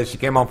yesterday. She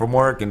came home from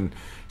work and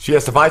she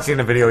asked if I'd seen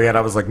the video yet.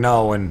 I was like,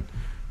 no. And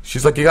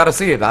she's like, you got to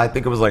see it. I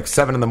think it was like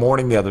 7 in the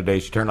morning the other day.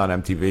 She turned on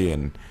MTV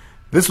and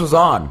this was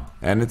on.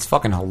 And it's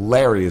fucking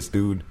hilarious,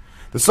 dude.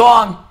 The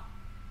song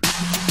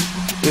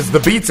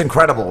the beat's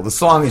incredible. The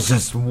song is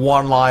just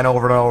one line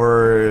over and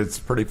over. It's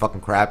pretty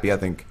fucking crappy, I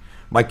think.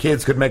 My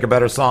kids could make a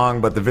better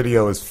song, but the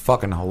video is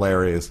fucking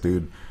hilarious,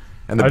 dude.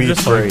 And the beats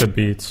just like the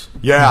beats.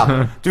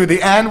 Yeah. Dude,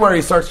 the end where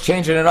he starts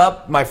changing it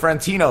up, my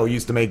friend Tino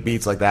used to make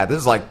beats like that. This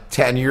is like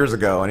 10 years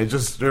ago, and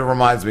it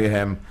reminds me of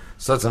him.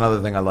 So that's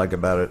another thing I like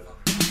about it.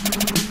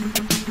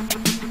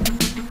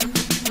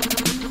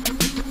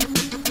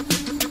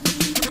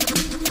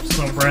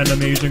 Some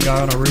random Asian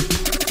guy on a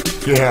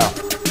roof. Yeah.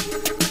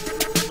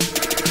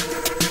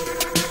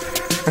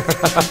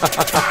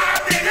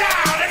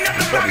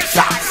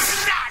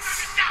 Shots.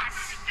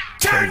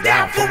 Turn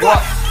down for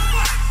what?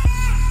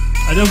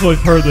 I definitely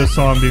heard this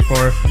song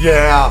before.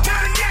 Yeah.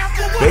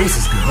 bass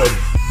is good.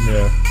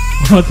 Yeah.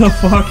 What the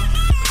fuck?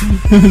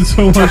 There's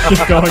so much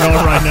shit going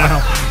on right now.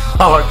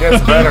 Oh, it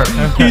gets better.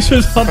 He's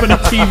just humping a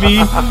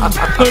TV.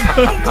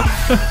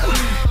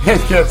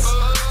 It gets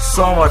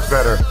so much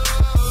better.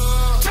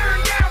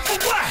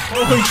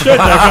 Holy shit,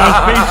 that guy's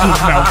face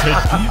is melted.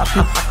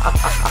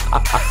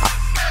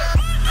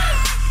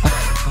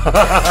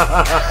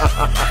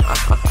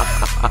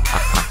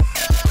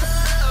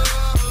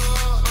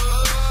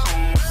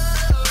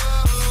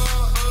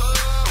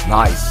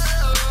 Nice.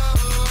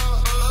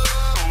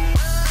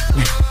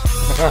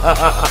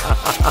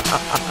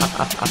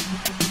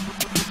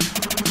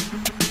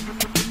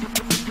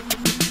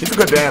 He's a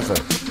good dancer.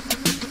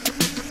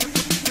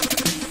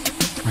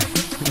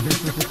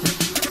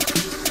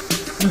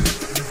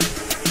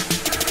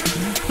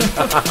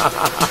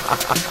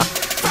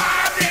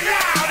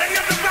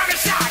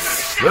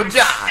 Good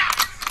job.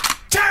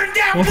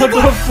 What the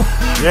fuck?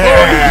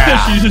 Yeah. Oh,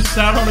 she just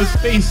sat on his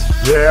face.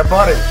 Yeah,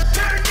 buddy.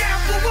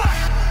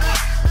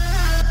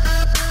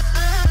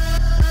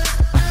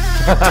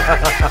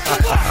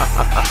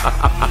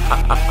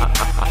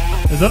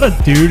 Is that a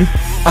dude?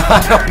 I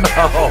don't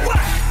know.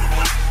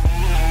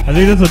 I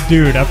think that's a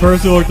dude. At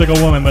first it looked like a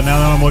woman, but now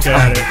that I'm looking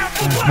at it, it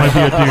might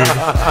be a dude.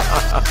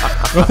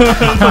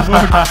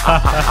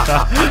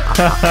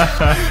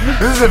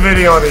 This is a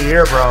video of the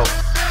year, bro.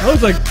 I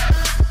was like,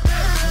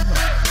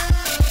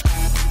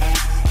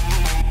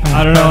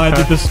 I don't know. I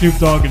think the Snoop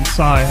Dogg and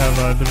Psy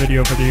have the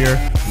video for the year.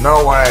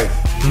 No way.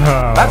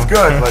 No. That's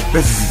good, but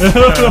this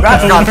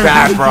that's not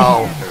bad,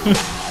 bro.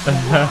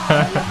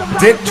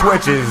 Dick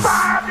twitches,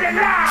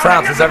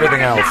 trounces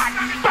everything else.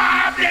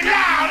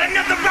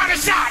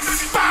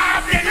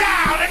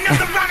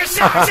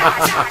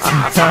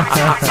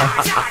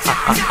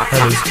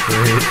 That is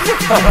great.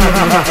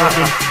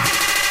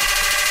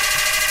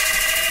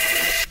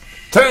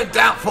 Turn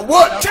down for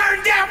what?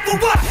 Turn down for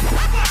what?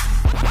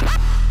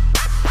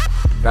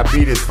 That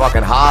beat is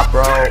fucking hot,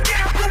 bro.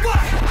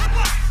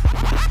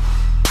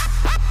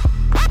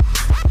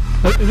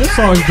 This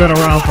song's been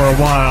around for a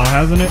while,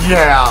 hasn't it?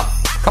 Yeah,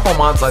 a couple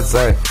months, I'd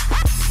say.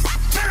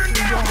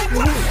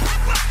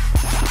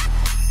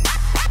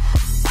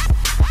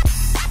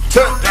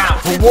 Turn down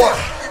for what?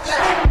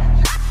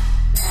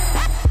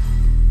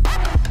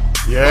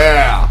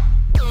 Yeah.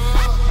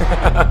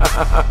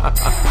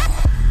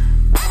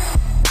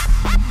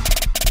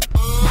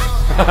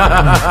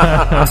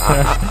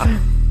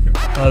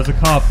 There's a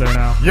cop there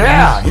now.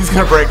 Yeah, he's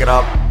gonna break it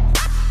up.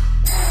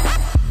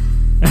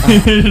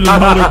 Just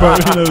motorboat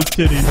in those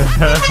titties.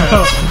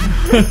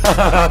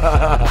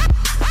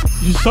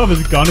 You shove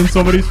his gun in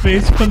somebody's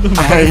face? What the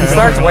fuck? He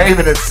starts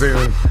waving it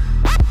soon.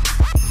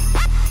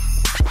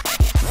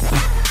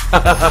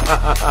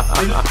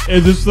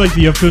 Is this like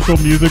the official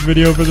music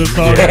video for this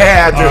song?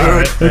 Yeah, dude.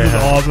 Right, this is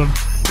awesome.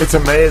 It's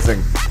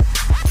amazing.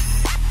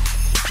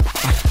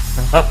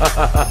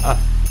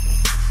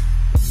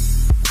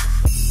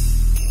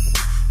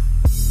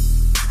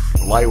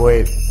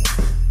 Lightweight.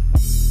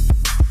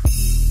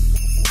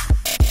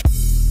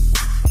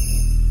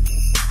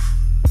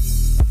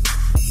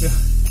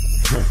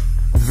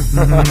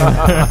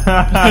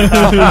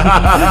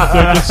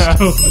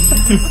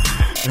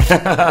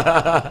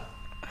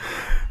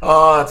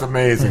 Oh, that's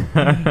amazing.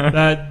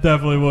 That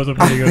definitely was a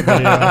pretty good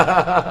video.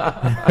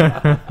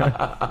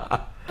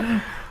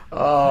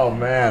 Oh,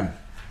 man.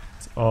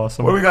 It's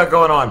awesome. What do we got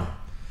going on?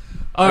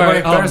 All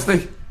right,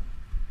 Thursday?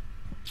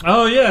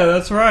 Oh, yeah,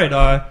 that's right.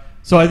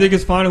 So I think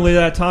it's finally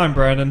that time,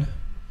 Brandon.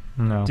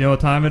 No. Do you know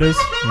what time it is?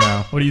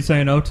 No. What are you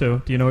saying no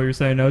to? Do you know what you're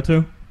saying no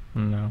to?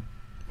 No.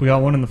 We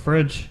got one in the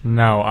fridge.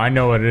 No, I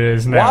know what it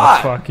is now.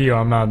 What? Fuck you,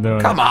 I'm not doing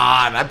Come it.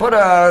 on. I put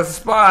a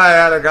I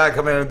had a guy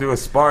come in and do a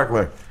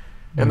sparkler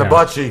in the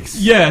butt cheeks.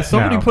 Yeah,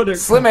 somebody put it.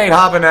 Slim 8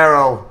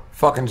 habanero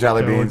fucking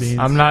jelly beans.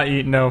 I'm not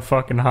eating no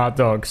fucking hot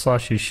dog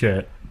slushy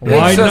shit.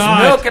 It's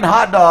just milk and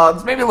hot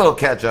dogs, maybe a little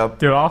ketchup.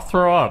 Dude, I'll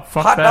throw up.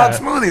 Fuck Hot that.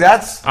 dog smoothie,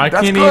 that's I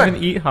that's can't good.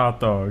 even eat hot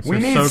dogs. We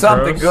They're need so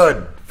something gross.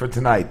 good for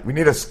tonight. We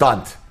need a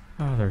stunt.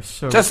 Oh, they're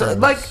so Just gross.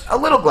 like a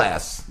little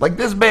glass. Like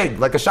this big,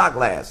 like a shot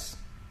glass.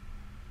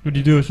 Would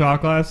you do a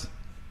shot glass?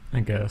 I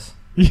guess.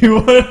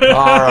 You would?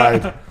 All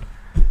right.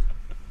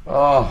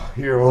 Oh,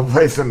 here, we'll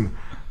play some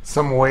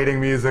waiting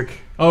music.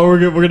 Oh, we're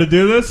gonna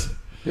do this?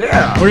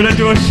 Yeah. We're gonna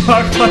do a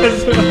shot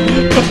glass.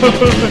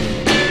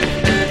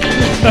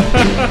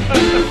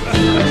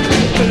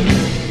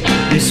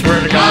 You swear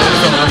to God,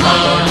 it's a hot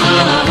dog.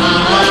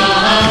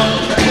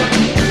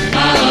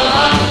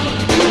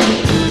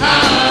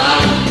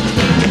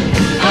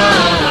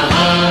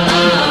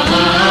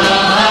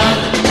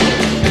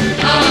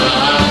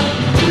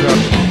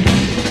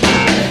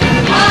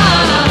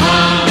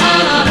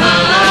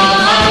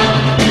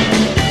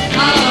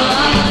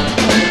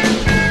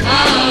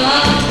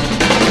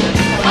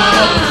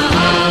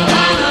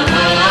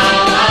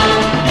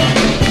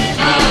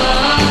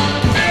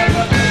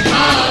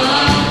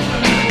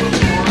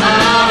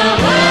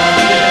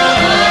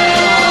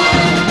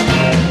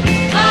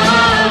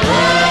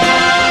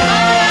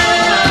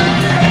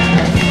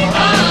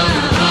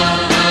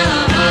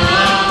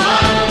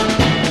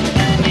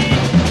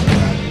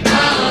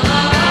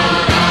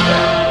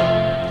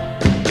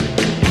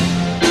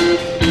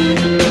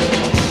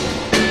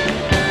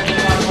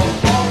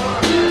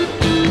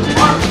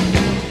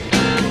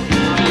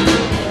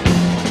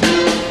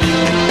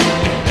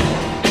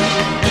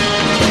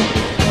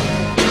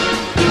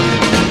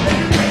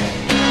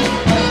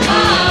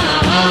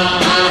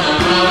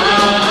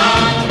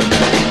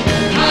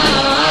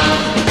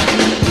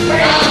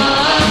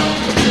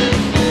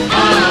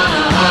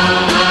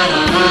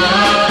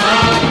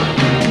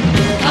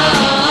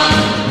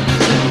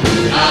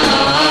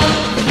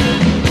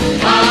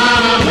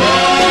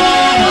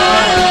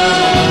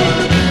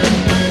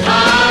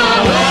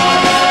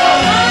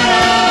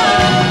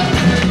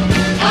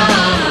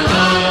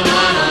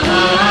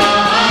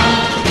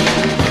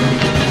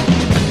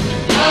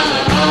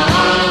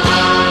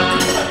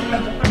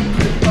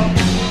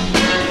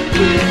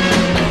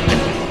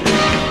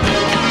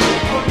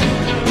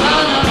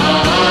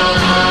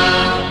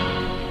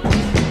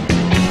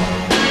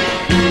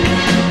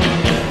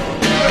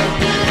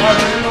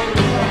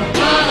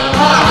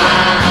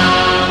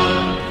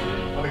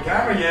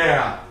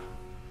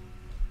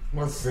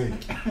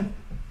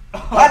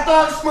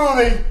 dog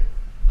smoothie.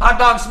 Hot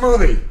dog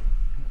smoothie.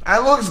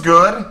 That looks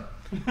good.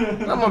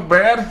 Doesn't look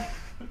bad.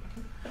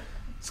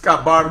 It's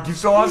got barbecue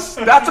sauce.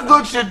 That's a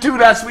good shit too,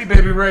 that Sweet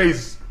Baby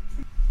Ray's.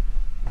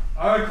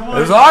 Alright, come on.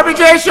 There's an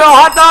RBJ show,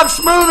 hot dog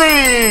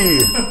smoothie.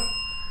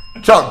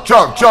 Chug,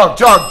 chug, chug,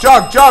 chug,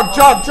 chug, chug,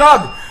 chug,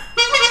 chug.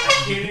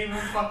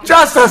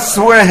 Just a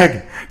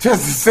swig.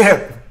 Just a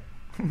sip.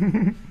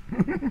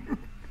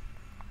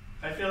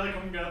 I feel like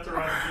I'm gonna have to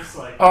run just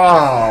like.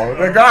 Oh,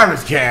 the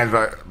garbage cans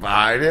are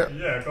behind it.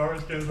 Yeah,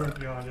 garbage cans right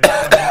behind it.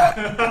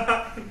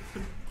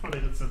 Funny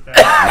to sit there.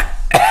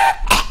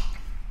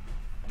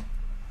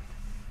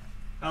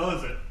 How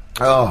is it?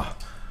 Oh,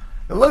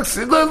 it looks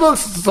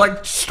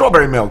like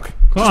strawberry milk.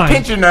 Come Just on.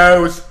 pinch your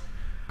nose.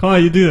 Come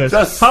on, you do this.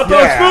 Just, Hot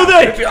dog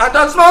smoothie! Hot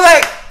dog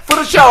smoothie for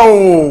the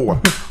show.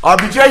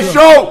 RBJ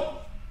show.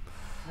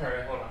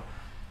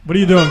 What are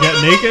you doing?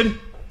 Get naked?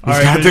 He's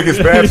gonna take his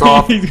pants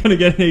off. He's gonna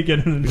get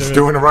naked and then He's do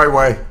doing it the right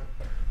way.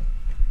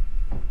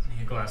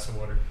 Need a glass of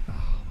water. Oh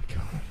my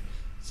god,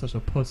 such a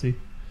pussy.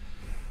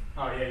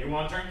 Oh yeah, you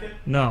want to drink it?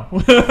 No.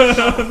 Shut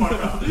the fuck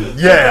up.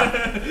 Yeah.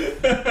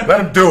 Let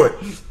him do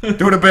it.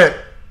 Do it a bit.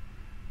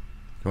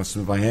 You want to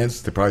smell my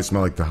hands? They probably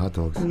smell like the hot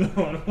dogs. No, I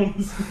don't want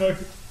to smell it.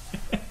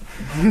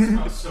 It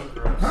smells so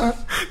gross.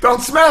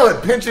 Don't smell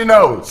it. Pinch your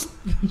nose.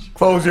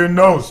 Close your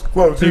nose.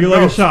 Close Take it your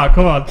like nose. a shot.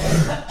 Come on.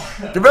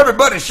 Give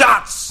everybody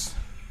shots.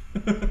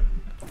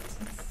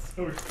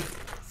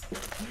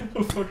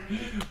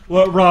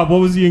 What, Rob?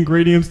 What was the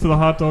ingredients to the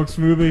hot dog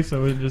smoothie?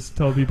 So we just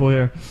tell people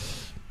here.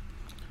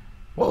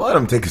 Well, let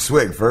him take a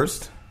swig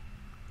first.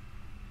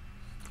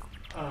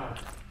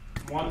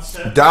 One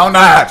sip. Down the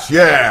hatch,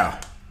 yeah.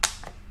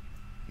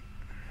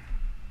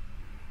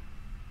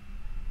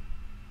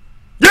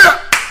 Yeah!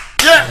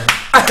 Yeah!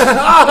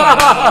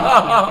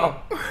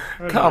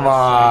 Come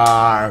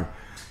on.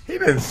 He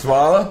didn't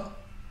swallow.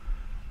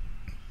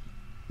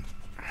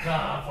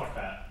 Nah, fuck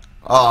that.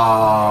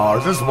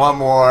 Oh, just one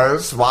more.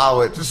 Just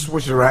swallow it. Just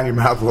swish it around your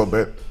mouth a little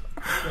bit.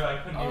 Dude, I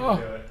couldn't even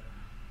do it.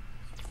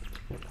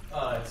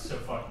 It's so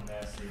fucking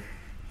nasty.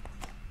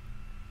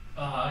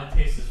 It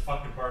tastes as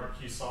fucking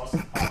barbecue sauce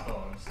and hot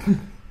dogs.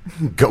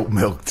 Goat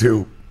milk,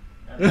 too.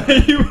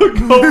 You would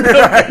go milk in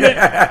it.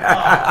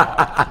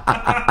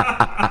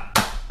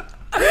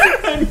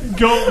 And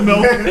goat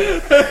milk.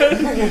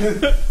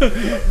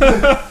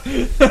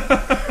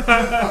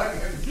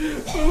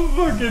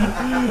 Fucking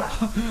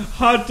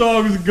hot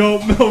dogs,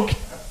 goat milk,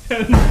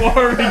 and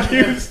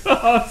barbecue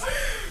sauce.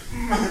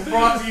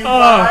 Brought to you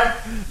by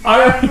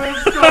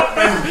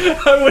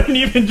I wouldn't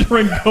even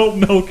drink goat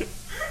milk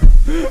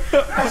in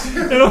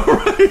a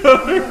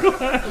regular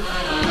glass.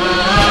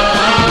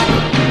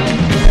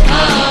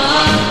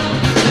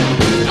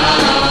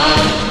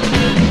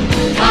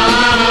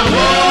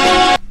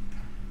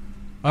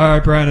 All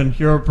right, Brandon,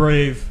 you're a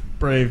brave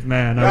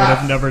man. I would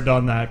have never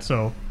done that.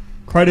 So,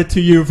 credit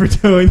to you for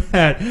doing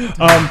that.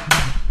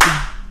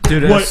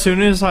 Dude, as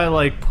soon as I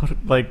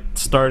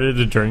started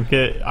to drink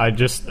it, I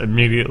just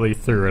immediately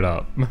threw it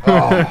up.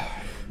 Oh.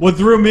 What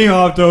threw me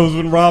off though was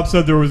when Rob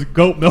said there was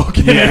goat milk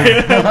in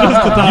it.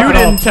 You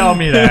didn't tell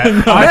me that.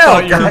 No. I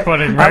thought you were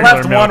putting regular I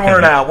left milk one in word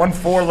it. out. One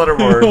four-letter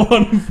word.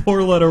 One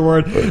 4-letter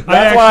word.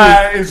 That's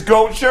why it's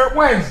Goat Shirt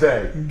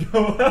Wednesday.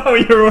 Oh,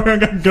 you're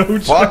wearing a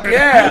goat shirt. Fuck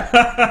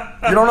yeah.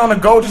 You don't own a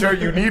goat shirt,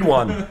 you need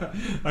one.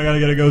 I gotta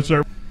get a goat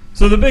shirt.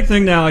 So the big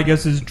thing now, I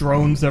guess, is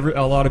drones. A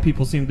lot of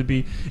people seem to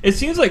be... It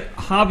seems like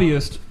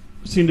hobbyists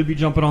seem to be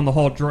jumping on the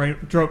whole drone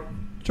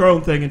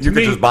thing. And You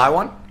could just buy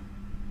one?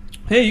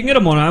 Hey, you can get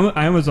them on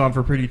Amazon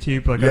for pretty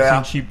cheap. Like, Yeah.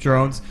 I've seen cheap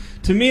drones.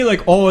 To me,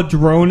 like, all a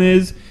drone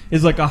is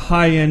like a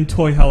high-end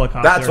toy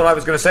helicopter. That's what I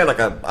was going to say, like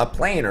a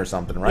plane or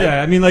something, right?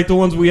 Yeah, I mean, like the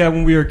ones we had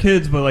when we were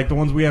kids, but like the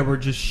ones we had were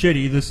just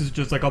shitty. This is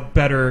just like a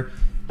better,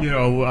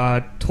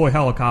 toy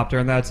helicopter,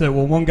 and that's it.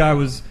 Well, one guy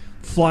was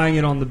flying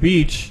it on the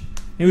beach.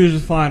 He was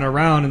just flying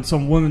around, and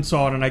some woman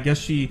saw it, and I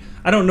guess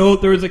I don't know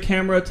if there was a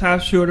camera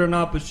attached to it or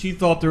not, but she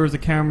thought there was a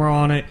camera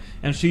on it,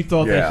 and she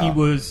thought that he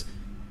was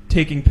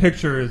taking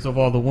pictures of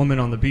all the women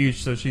on the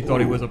beach, so she thought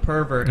he was a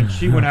pervert, and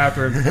she went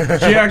after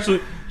him.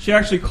 She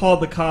actually called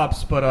the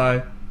cops,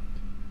 but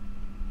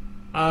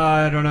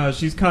I don't know.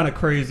 She's kind of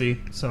crazy.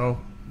 So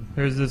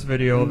here's this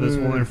video of this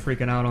woman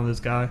freaking out on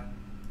this guy.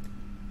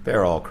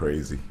 They're all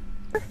crazy.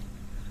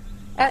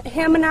 At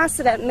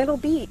Hammonasset at Middle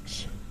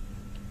Beach.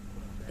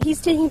 He's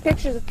taking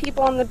pictures of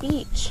people on the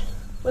beach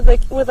with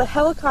a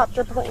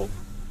helicopter plane.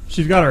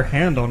 She's got her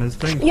hand on his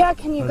thing. Yeah,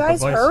 can you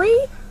guys device. hurry?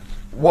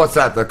 What's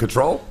that, the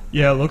control?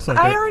 Yeah, it looks like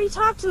I it. already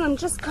talked to them.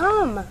 Just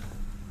come.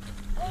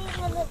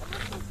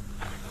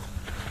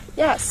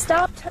 Yeah,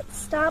 stop.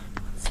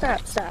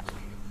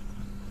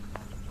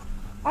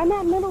 I'm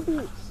at Middle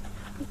Beach.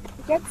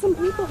 Get some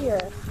people here.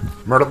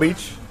 Myrtle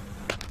Beach?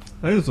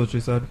 I think that's what she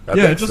said. I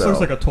Yeah, think it just so. looks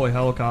like a toy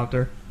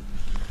helicopter.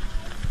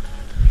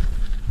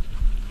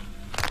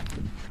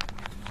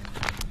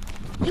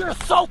 You're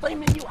assaulting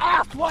me, you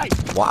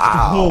asswipe!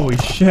 Wow. Holy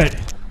shit.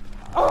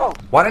 Oh.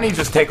 Why didn't he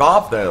just take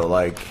off, though?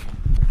 Like,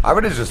 I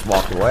would have just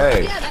walked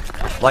away.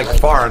 Like,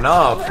 far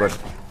enough, but...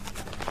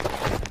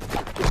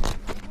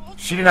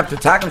 She didn't have to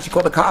attack him. She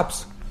called the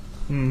cops.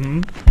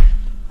 Mm-hmm.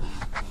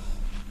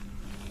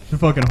 She's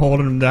fucking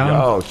holding him down.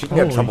 Yo, she can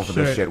get in Holy trouble for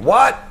this shit.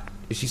 What?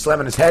 Is she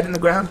slamming his head in the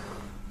ground?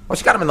 Oh,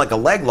 she got him in like a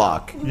leg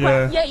lock.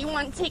 Yeah. You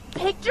want to take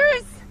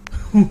pictures?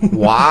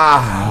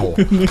 Wow.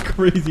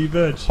 Crazy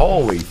bitch.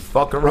 Holy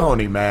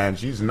fuckeroni, man.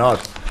 She's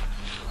nuts.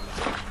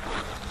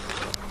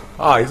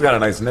 Oh, he's got a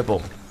nice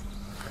nipple.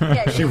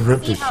 She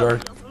ripped his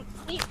shirt.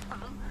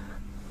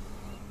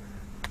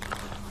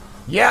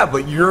 Yeah,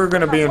 but you're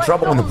gonna be in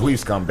trouble when the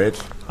police come,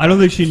 bitch. I don't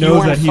think she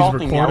knows that he's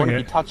recording me, I wouldn't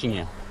it. be touching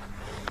you.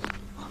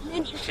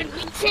 Then you shouldn't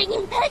be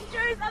taking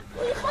pictures of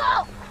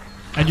people.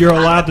 And you're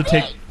allowed to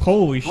take.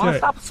 Holy You want to shit.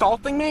 stop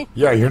assaulting me?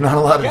 Yeah, you're not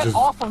allowed to Get just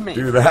off of me.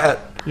 do that.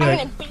 I'm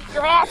gonna beat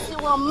your ass, you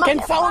little motherfucker.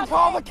 Can someone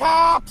call the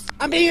cops?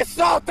 I'm being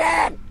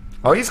assaulted.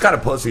 Oh, he's kind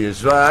of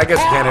pussy-ish. I guess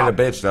you can't hit a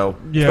bitch, though.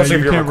 Yeah, Especially you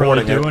if you're can't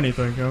really recording do it.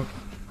 anything. Yo.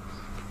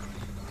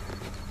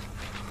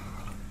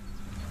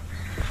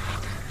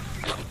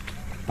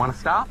 Want to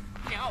stop?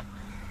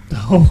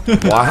 Oh.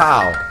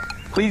 Wow.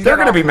 Please. They're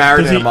gonna be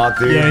married Does in he- a month,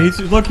 dude. Yeah,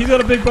 look, he's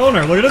got a big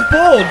boner. Look at his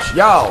bulge.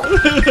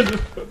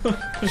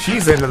 Yo.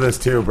 She's into this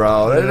too,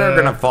 bro. They're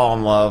gonna fall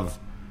in love.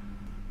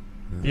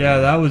 Yeah,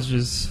 that was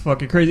just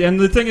fucking crazy. And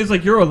the thing is,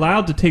 like, you're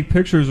allowed to take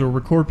pictures or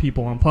record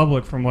people in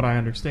public, from what I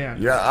understand.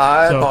 Yeah,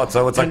 I thought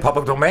so. It's like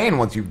public domain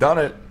once you've done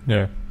it.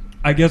 Yeah.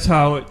 I guess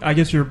I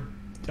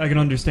can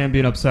understand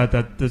being upset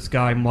that this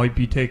guy might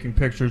be taking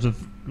pictures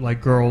of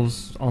like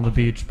girls on the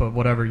beach, but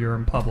whatever, you're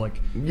in public.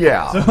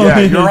 Yeah, So yeah.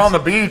 You're it's- on the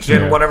beach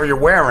and whatever you're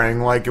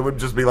wearing, like it would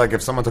just be like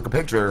if someone took a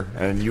picture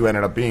and you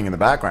ended up being in the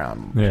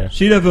background. Yeah.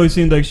 She definitely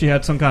seemed like she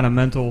had some kind of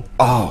mental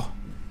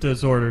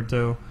disorder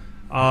too.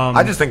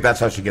 I just think that's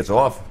how she gets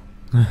off.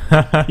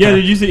 Yeah,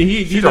 did you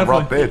see? She's a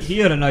rough bitch. He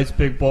had a nice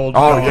big bulge.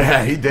 Oh going.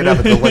 yeah, he did have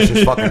a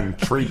delicious fucking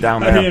treat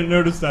down there. I didn't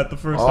notice that the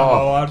first time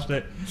I watched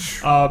it.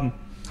 How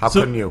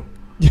couldn't you?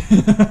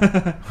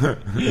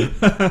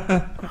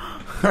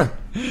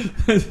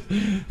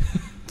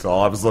 That's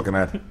all I was looking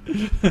at.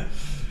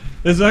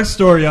 This next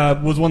story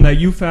was one that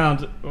you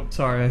found. Oh,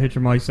 sorry, I hit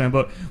your mic, Sam.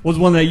 But was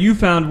one that you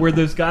found where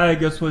this guy, I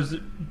guess, was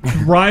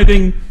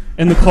driving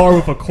in the car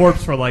with a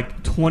corpse for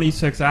like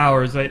 26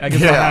 hours. I guess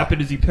what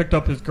happened is he picked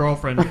up his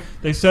girlfriend.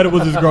 They said it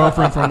was his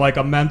girlfriend from like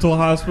a mental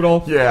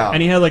hospital. Yeah.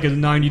 And he had like his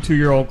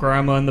 92-year-old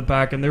grandma in the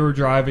back, and they were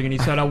driving. And he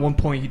said at one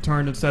point he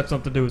turned and said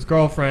something to his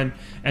girlfriend,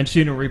 and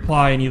she didn't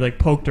reply. And he like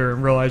poked her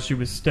and realized she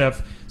was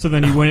stiff. So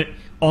then he went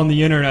on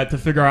the internet to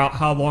figure out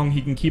how long he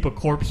can keep a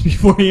corpse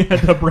before he had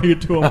to bring it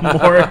to a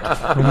morgue.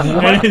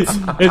 And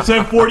it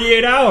said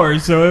 48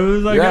 hours, so it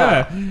was like,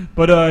 yeah.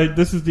 But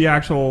this is the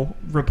actual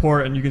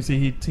report, and you can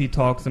see he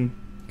talks and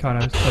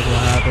kind of says what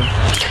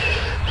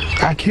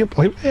happened. I can't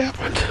believe it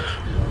happened.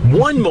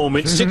 One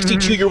moment,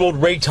 62-year-old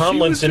Ray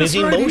Tomlinson is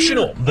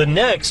emotional. The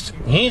next,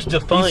 he's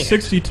defiant. He's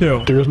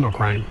 62. There is no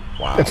crime.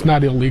 Wow. It's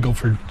not illegal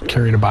for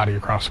carrying a body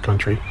across the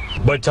country.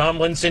 But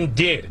Tomlinson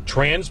did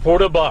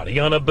transport a body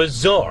on a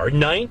bizarre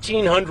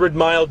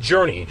 1,900-mile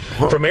journey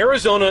from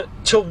Arizona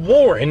to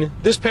Warren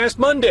this past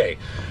Monday.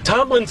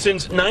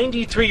 Tomlinson's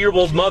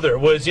 93-year-old mother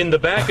was in the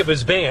back of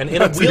his van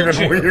in a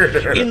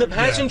wheelchair. In the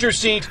passenger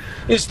seat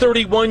is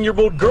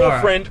 31-year-old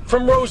girlfriend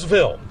from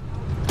Roseville.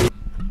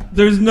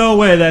 There's no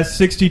way that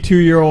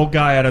 62-year-old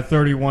guy had a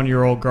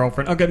 31-year-old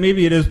girlfriend. Okay,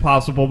 maybe it is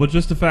possible, but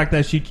just the fact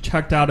that she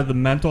checked out of the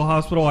mental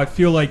hospital, I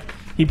feel like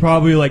he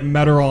probably like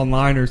met her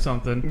online or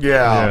something.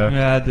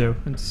 Yeah, I do.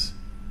 It's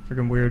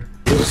freaking weird.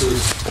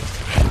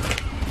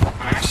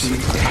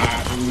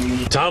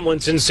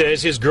 Tomlinson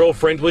says his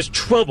girlfriend was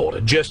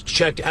troubled, just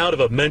checked out of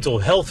a mental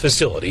health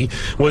facility,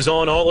 was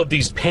on all of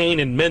these pain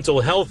and mental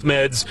health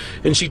meds,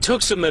 and she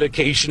took some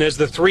medication as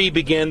the three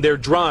began their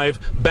drive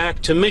back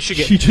to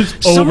Michigan. She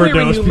just Somewhere in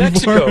overdosed New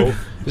Mexico,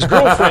 his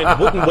girlfriend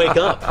wouldn't wake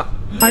up.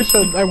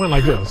 I went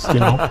like this,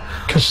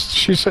 because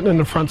she's sitting in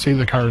the front seat of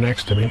the car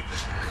next to me.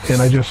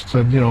 And I just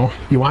said, you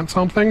want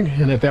something?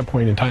 And at that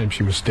point in time,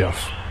 she was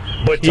stiff.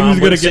 But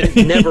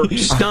Tomlinson never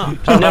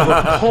stopped,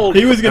 never pulled.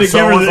 He was gonna give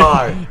her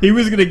the. He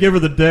was gonna give her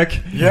the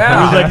dick.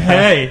 Yeah. He was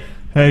like,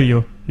 "Hey,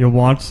 you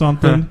want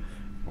something?"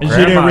 And she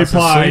didn't Grandma's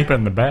reply. asleep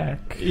in the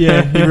back.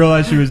 Yeah, he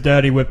realized she was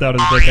dead. He whipped out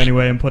his dick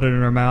anyway and put it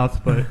in her mouth.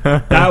 But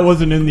that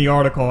wasn't in the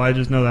article. I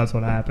just know that's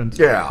what happened.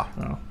 Yeah.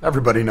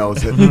 Everybody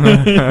knows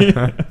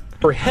it.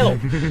 For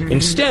help.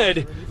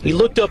 Instead, he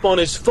looked up on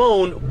his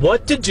phone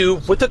what to do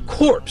with a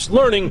corpse,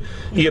 learning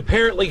he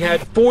apparently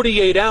had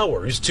 48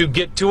 hours to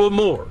get to a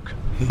morgue.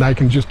 I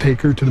can just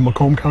take her to the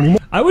Macomb County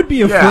morgue. I would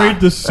be afraid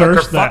to search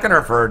After that. fucking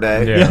her for a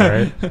day.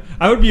 Yeah.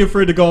 I would be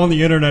afraid to go on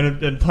the internet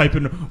and type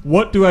in,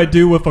 "What do I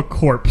do with a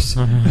corpse?"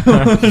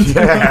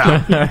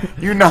 Yeah.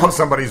 You know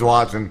somebody's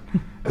watching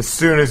as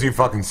soon as you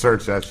fucking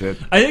search that shit.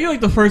 I think like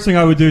the first thing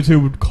I would do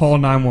too would call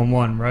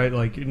 911, right?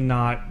 Like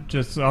not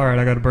just all right.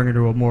 I got to bring her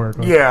to a morgue.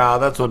 Like, Yeah,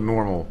 that's what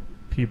normal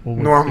people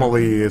would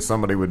normally is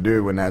somebody would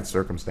do in that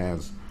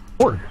circumstance.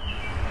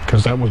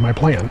 Because that was my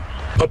plan.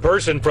 A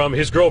person from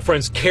his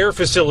girlfriend's care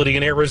facility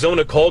in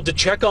Arizona called to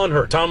check on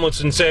her.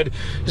 Tomlinson said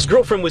his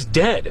girlfriend was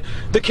dead.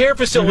 The care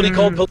facility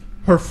called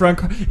her friend,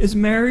 is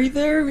Mary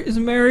there? Is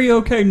Mary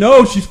okay?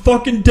 No, she's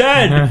fucking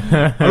dead.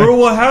 I don't know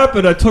what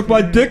happened. I took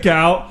my dick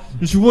out,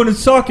 and she wouldn't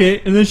suck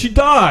it, and then she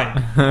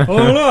died.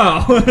 Oh,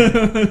 no.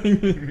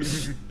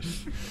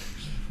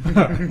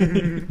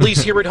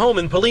 Police here at home,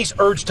 and police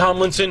urged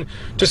Tomlinson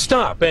to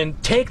stop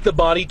and take the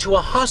body to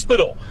a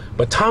hospital,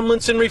 but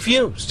Tomlinson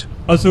refused.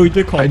 Oh, so he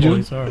did call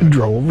police.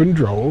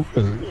 Drove,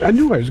 and I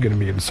knew I was going to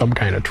be in some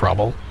kind of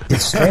trouble.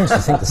 It's strange to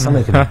think that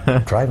somebody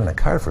could drive in a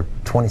car for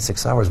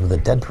 26 hours with a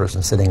dead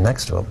person sitting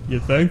next to him. You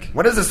think?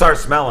 When does it start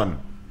smelling?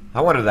 I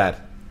wondered that.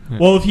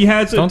 Well, if he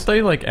had to... Don't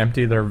they, like,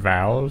 empty their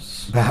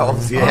vows?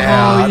 Vows,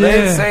 yeah. They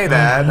didn't say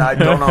that. I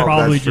don't know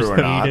Probably if that's true just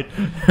or not.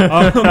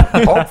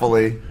 it.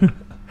 Hopefully.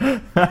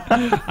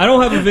 I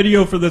don't have a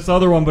video for this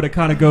other one, but it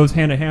kind of goes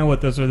hand in hand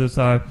with this. Or this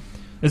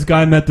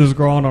guy met this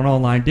girl on an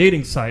online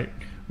dating site,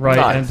 right?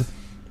 Nice.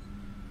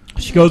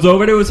 And she goes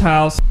over to his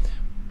house,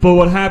 but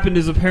what happened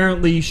is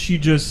apparently she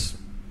just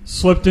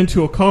slipped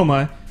into a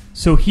coma,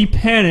 so he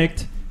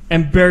panicked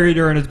and buried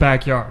her in his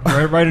backyard,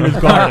 right in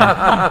his garden.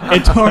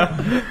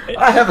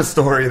 I have a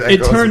story that it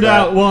goes turned with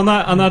out. that. Well,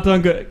 I'm not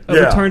done good.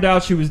 Yeah. It turned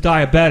out she was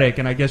diabetic,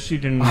 and I guess she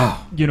didn't,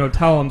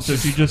 tell him. So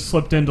she just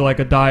slipped into like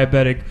a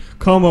diabetic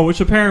coma,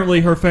 which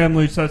apparently her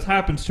family says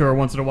happens to her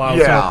once in a while.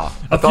 Yeah, so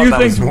I thought that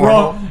was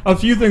normal. A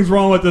few things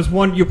wrong with this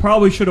one. You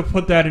probably should have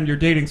put that in your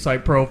dating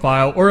site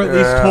profile, or at least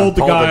Yeah, told the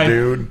told the guy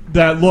dude.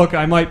 that look,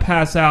 I might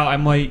pass out. I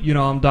might,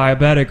 I'm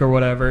diabetic or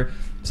whatever.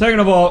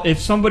 Second of all, if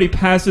somebody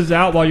passes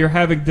out while you're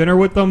having dinner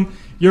with them,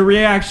 your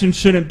reaction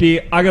shouldn't be,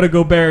 I gotta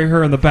go bury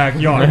her in the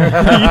backyard.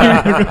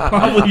 You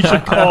probably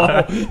should call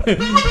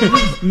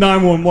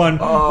 911.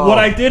 Oh. What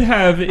I did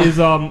have is,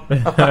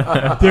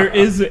 there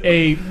is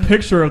a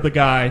picture of the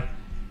guy,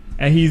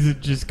 and he's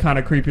just kind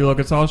of creepy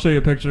looking. So I'll show you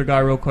a picture of the guy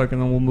real quick,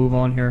 and then we'll move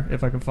on here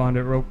if I can find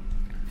it real.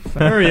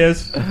 There he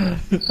is.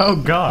 Oh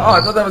God! Oh,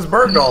 I thought that was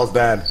Bergdahl's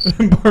dad.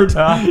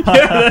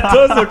 Yeah, that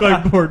does look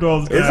like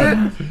Bergdahl's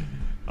dad. Is it?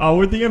 Oh,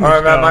 where'd the image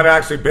Or that go? might have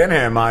actually been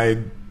him. I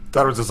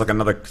thought it was just like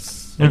another...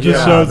 It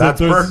just shows that that's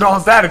there's-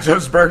 Bergdahl's dad. It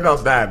shows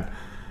Bergdahl's dad.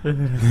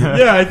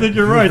 Yeah, I think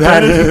you're right.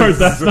 That is yours.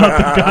 That's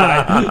not the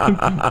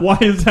guy. Why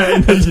is that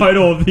in the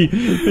title of the...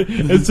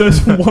 It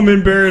says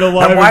woman buried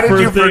alive And why in did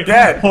you first date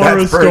forget horror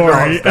that's story.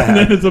 Bergdahl's dad? And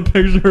then it's a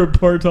picture of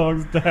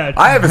Bergdahl's dad.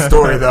 I have a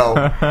story, though.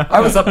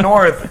 I was up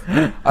north.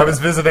 I was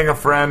visiting a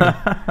friend,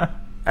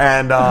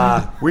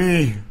 and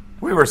we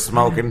were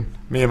smoking,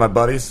 me and my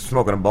buddies,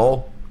 smoking a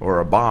bowl or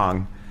a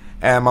bong.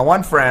 And my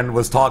one friend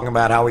was talking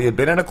about how he had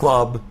been in a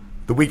club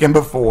the weekend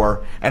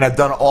before and had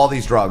done all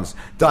these drugs.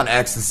 Done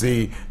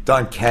ecstasy,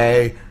 done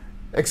K,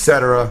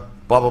 etc.,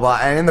 blah, blah, blah.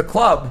 And in the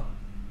club,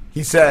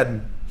 he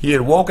said he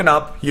had woken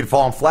up, he had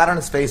fallen flat on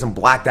his face and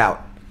blacked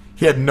out.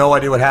 He had no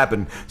idea what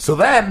happened. So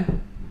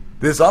then,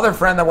 this other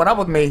friend that went up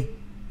with me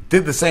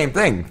did the same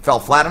thing. Fell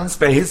flat on his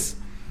face.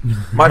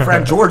 My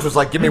friend George was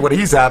like, give me what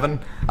he's having.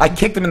 I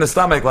kicked him in the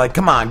stomach like,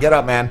 come on, get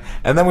up, man.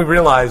 And then we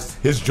realized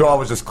his jaw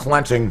was just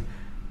clenching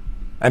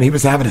and he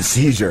was having a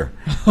seizure.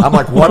 I'm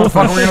like, what the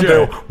fuck are we going to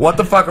do? What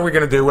the fuck are we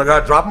going to do? We're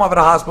going to drop him off at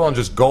a hospital and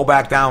just go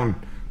back down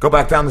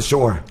the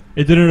shore.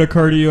 It didn't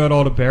occur to you at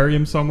all to bury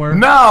him somewhere?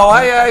 No,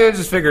 I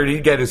just figured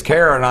he'd get his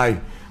care and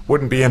I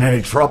wouldn't be in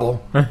any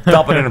trouble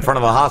dumping it in front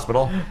of the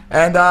hospital.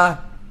 And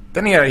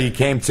then he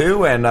came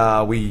to,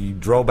 and we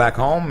drove back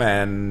home,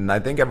 and I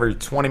think every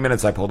 20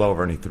 minutes I pulled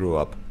over and he threw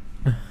up.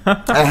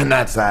 And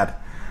that's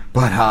that.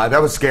 But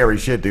that was scary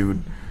shit,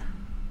 dude.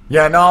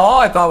 Yeah, no, all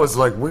I thought was,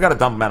 like, we got to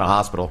dump him at a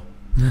hospital.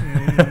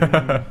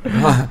 I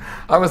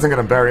wasn't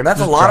going to bury him. That's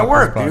Just a lot of drop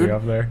work, his body dude.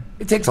 up there.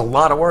 It takes a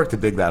lot of work to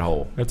dig that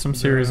hole. That's some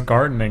serious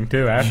gardening,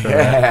 too, after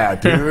Yeah,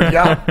 that. dude,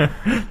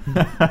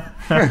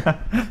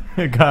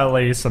 You gotta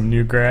lay some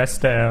new grass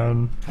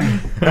down.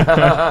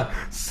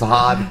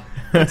 Sod.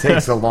 It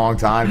takes a long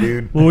time,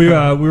 dude. Well, we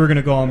were going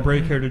to go on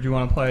break here. Did you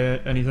want to play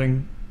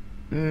anything?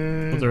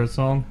 Was there a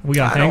song? We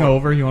got I don't-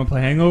 Hangover. You want to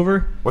play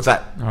Hangover? What's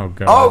that? Oh,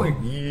 God. Oh,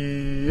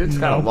 it's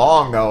kind of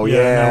long, though.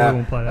 Yeah. No, we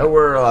won't play that.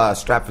 We're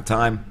strapped for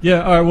time.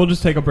 Yeah, all right, we'll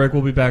just take a break.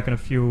 We'll be back in a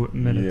few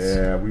minutes.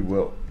 Yeah, we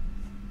will.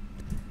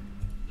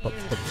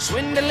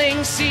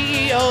 Swindling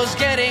CEOs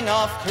getting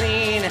off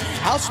clean.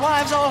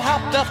 Housewives all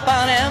hopped up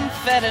on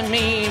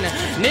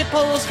amphetamine.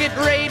 Nipples get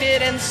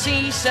raided in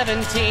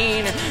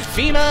C-17.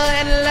 FEMA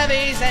and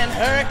levees and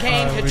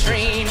Hurricane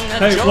Katrine.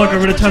 Hey, look, I'm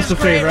going to test the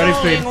fade. Ready?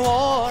 Fade.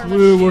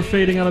 Woo, we're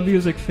fading out of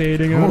music.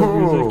 Fading out of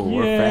music.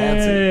 we're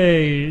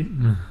Yay.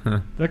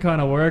 That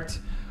kind of worked.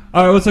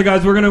 All right, what's up,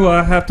 guys? We're going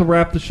to have to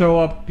wrap the show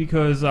up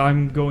because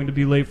I'm going to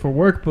be late for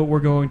work, but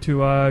we're going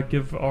to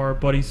give our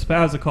buddy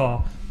Spaz a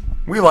call.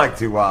 We like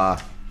to call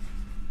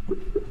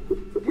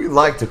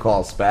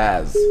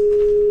Spaz.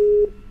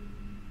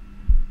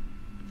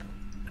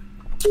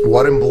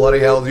 What in bloody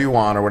hell do you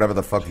want, or whatever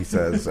the fuck he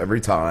says every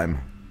time.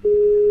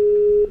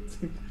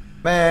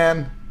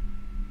 Man.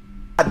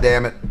 God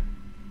damn it.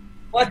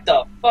 What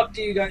the fuck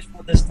do you guys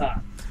want this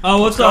time?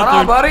 Oh, what's going up,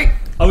 on, dude? buddy?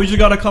 Oh, we just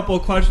got a couple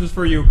of questions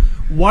for you.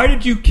 Why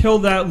did you kill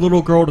that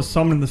little girl to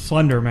summon the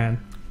Slender Man?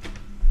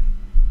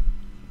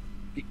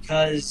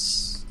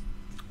 Because...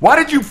 Why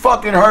did you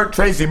fucking hurt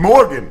Tracy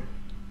Morgan?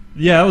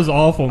 Yeah, that was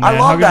awful, man. I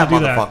love How could that you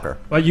do motherfucker.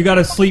 that? But you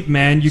gotta sleep,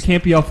 man. You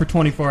can't be up for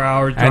 24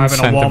 hours And driving a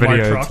sent the Walmart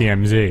video truck. to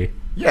TMZ.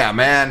 Yeah,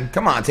 man.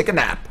 Come on, take a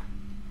nap.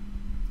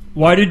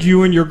 Why did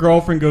you and your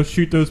girlfriend go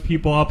shoot those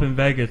people up in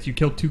Vegas? You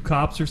killed 2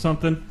 cops or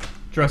something?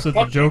 Dressed as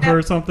the Joker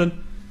or something?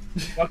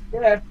 Fuck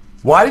yeah.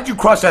 Why did you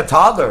crush that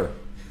toddler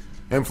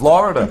in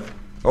Florida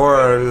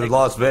or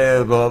Las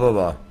Vegas? Blah blah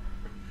blah.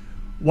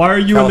 Why are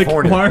you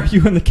California. Why are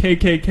you in the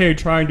KKK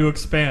trying to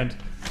expand?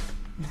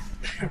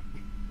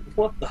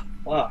 What the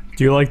fuck?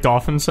 Do you like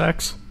dolphin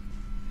sex?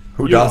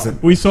 Who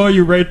doesn't? We saw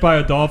you raped by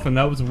a dolphin.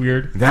 That was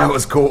weird. That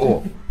was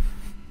cool.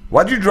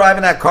 Why'd you drive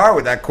in that car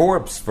with that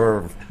corpse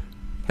for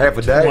half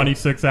a day?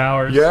 26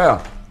 hours.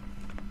 Yeah.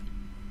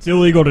 It's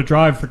illegal to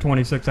drive for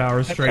 26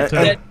 hours straight, too.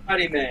 Dead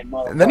body man,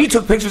 And then you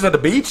took pictures at the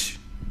beach?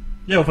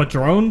 Yeah, with a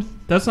drone?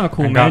 That's not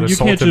cool, And man. got You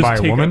can't assaulted just by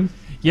a take woman?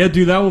 Yeah,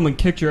 dude, that woman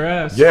kicked your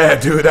ass. Yeah,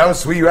 dude, that was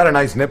sweet. You had a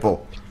nice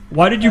nipple.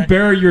 Why did you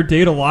bury your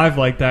date alive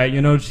like that?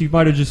 You know, she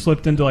might have just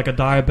slipped into like a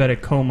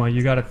diabetic coma.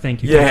 You got to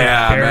think. You can't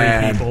Yeah, just bury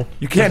man. people.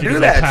 You can't Just do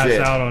like, that pass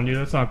shit. out on you.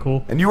 That's not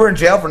cool. And you were in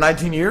jail for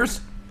 19 years?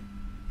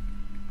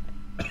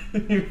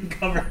 You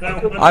covered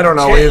that one. I don't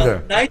know Jail,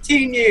 either.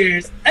 19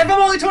 years. And I'm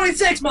only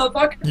 26,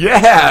 motherfucker.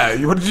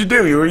 Yeah, what did you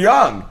do? You were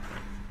young.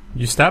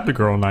 You stabbed a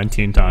girl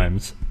 19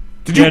 times.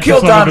 Did you Yeah, kill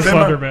just under Don the Zimmer?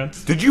 Slender Man.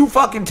 Did you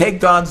fucking take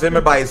Don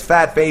Zimmer by his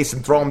fat face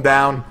and throw him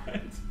down?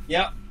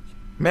 Yep.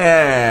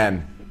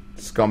 Man,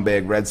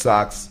 scumbag Red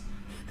Sox.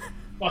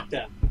 Fuck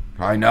that.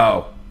 I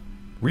know.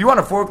 Were you on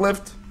a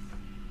forklift?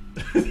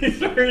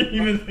 These aren't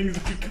even things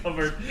we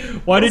covered.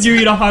 Why did you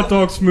eat a hot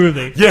dog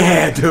smoothie?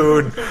 Yeah,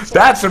 dude.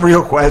 That's a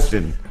real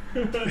question.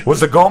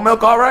 Was the goat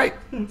milk all right?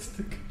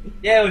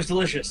 Yeah, it was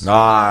delicious.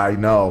 I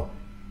know.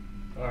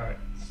 All right.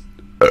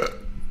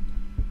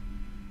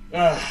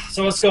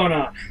 So what's going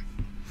on?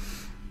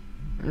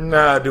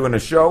 Nah, doing a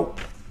show.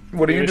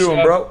 What are you Doing a doing,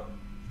 show? bro?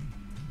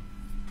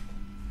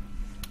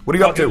 What are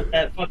you up to?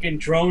 That fucking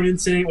drone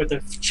incident with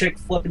the chick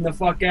flipping the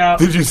fuck out.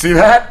 Did you see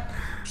that?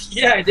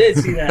 Yeah, I did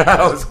see that. That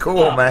was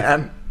cool,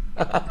 man.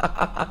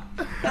 I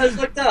was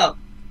looked up.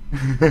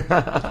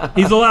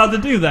 He's allowed to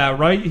do that,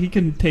 right? He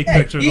can take Yeah,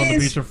 pictures he on the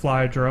is- beach or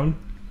fly a drone.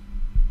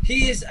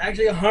 He is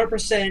actually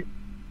 100%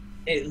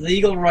 a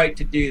legal right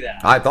to do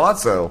that. I thought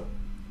so.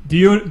 Do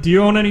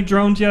you own any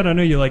drones yet? I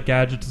know you like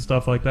gadgets and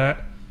stuff like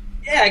that.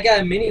 Yeah, I got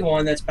a mini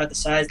one that's about the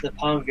size of the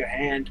palm of your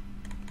hand.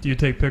 Do you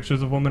take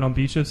pictures of women on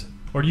beaches?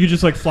 Or do you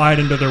just like fly it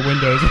into their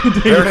windows?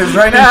 There it is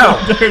right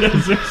now. There it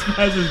is.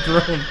 There's his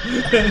drone.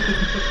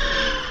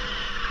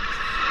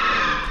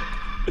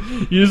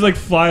 You just like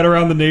fly it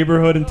around the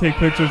neighborhood and take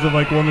pictures of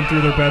like women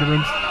through their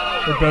bedrooms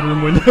or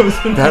bedroom windows.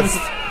 That's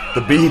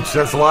the beach.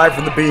 That's live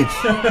from the beach.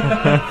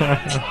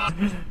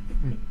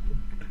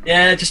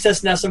 Yeah, just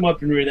testing out some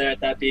weaponry there at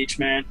that beach,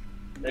 man.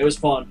 It was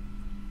fun.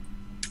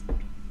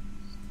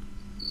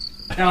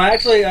 No,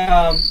 actually,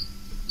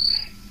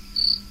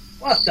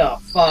 what the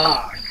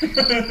fuck?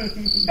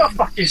 Go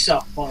fuck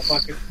yourself,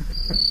 motherfucker.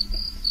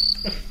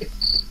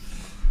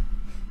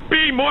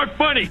 Be more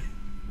funny.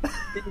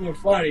 Be more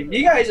funny.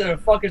 You guys are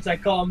the fuckers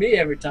that call me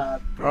every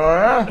time. Oh,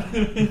 yeah?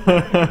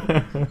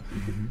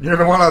 You're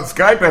the one on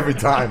Skype every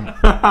time.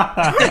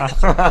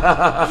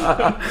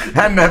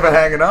 And never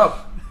hanging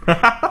up.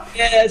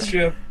 Yeah, that's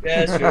true.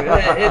 Yeah, that's true.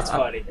 Yeah, it's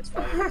funny. It's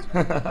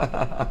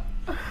funny.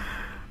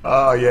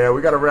 Oh, yeah,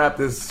 we got to wrap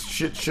this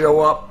shit show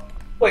up.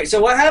 Wait,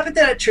 so what happened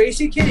to that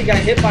Tracy kid? He got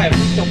hit by a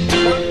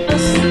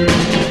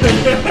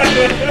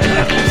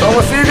So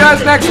we'll see you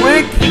guys next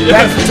week.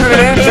 Thanks for tuning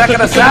in,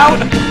 checking us out.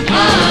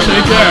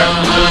 Take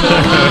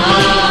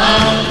care.